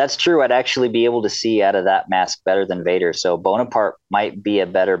 That's true. I'd actually be able to see out of that mask better than Vader. So Bonaparte might be a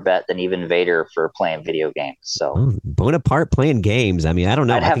better bet than even Vader for playing video games. So Bonaparte playing games. I mean, I don't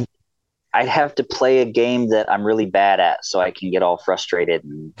know. I'd have to play a game that I'm really bad at so I can get all frustrated,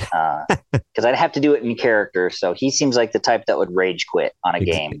 and because I'd have to do it in character. So he seems like the type that would rage quit on a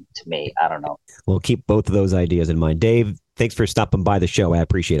game to me. I don't know. We'll keep both of those ideas in mind. Dave, thanks for stopping by the show. I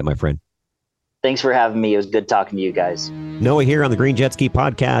appreciate it, my friend. Thanks for having me. It was good talking to you guys. Noah here on the Green Jet Ski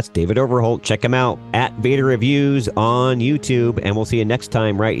Podcast. David Overholt. Check him out at Vader Reviews on YouTube. And we'll see you next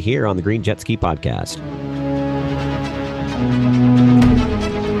time right here on the Green Jet Ski Podcast.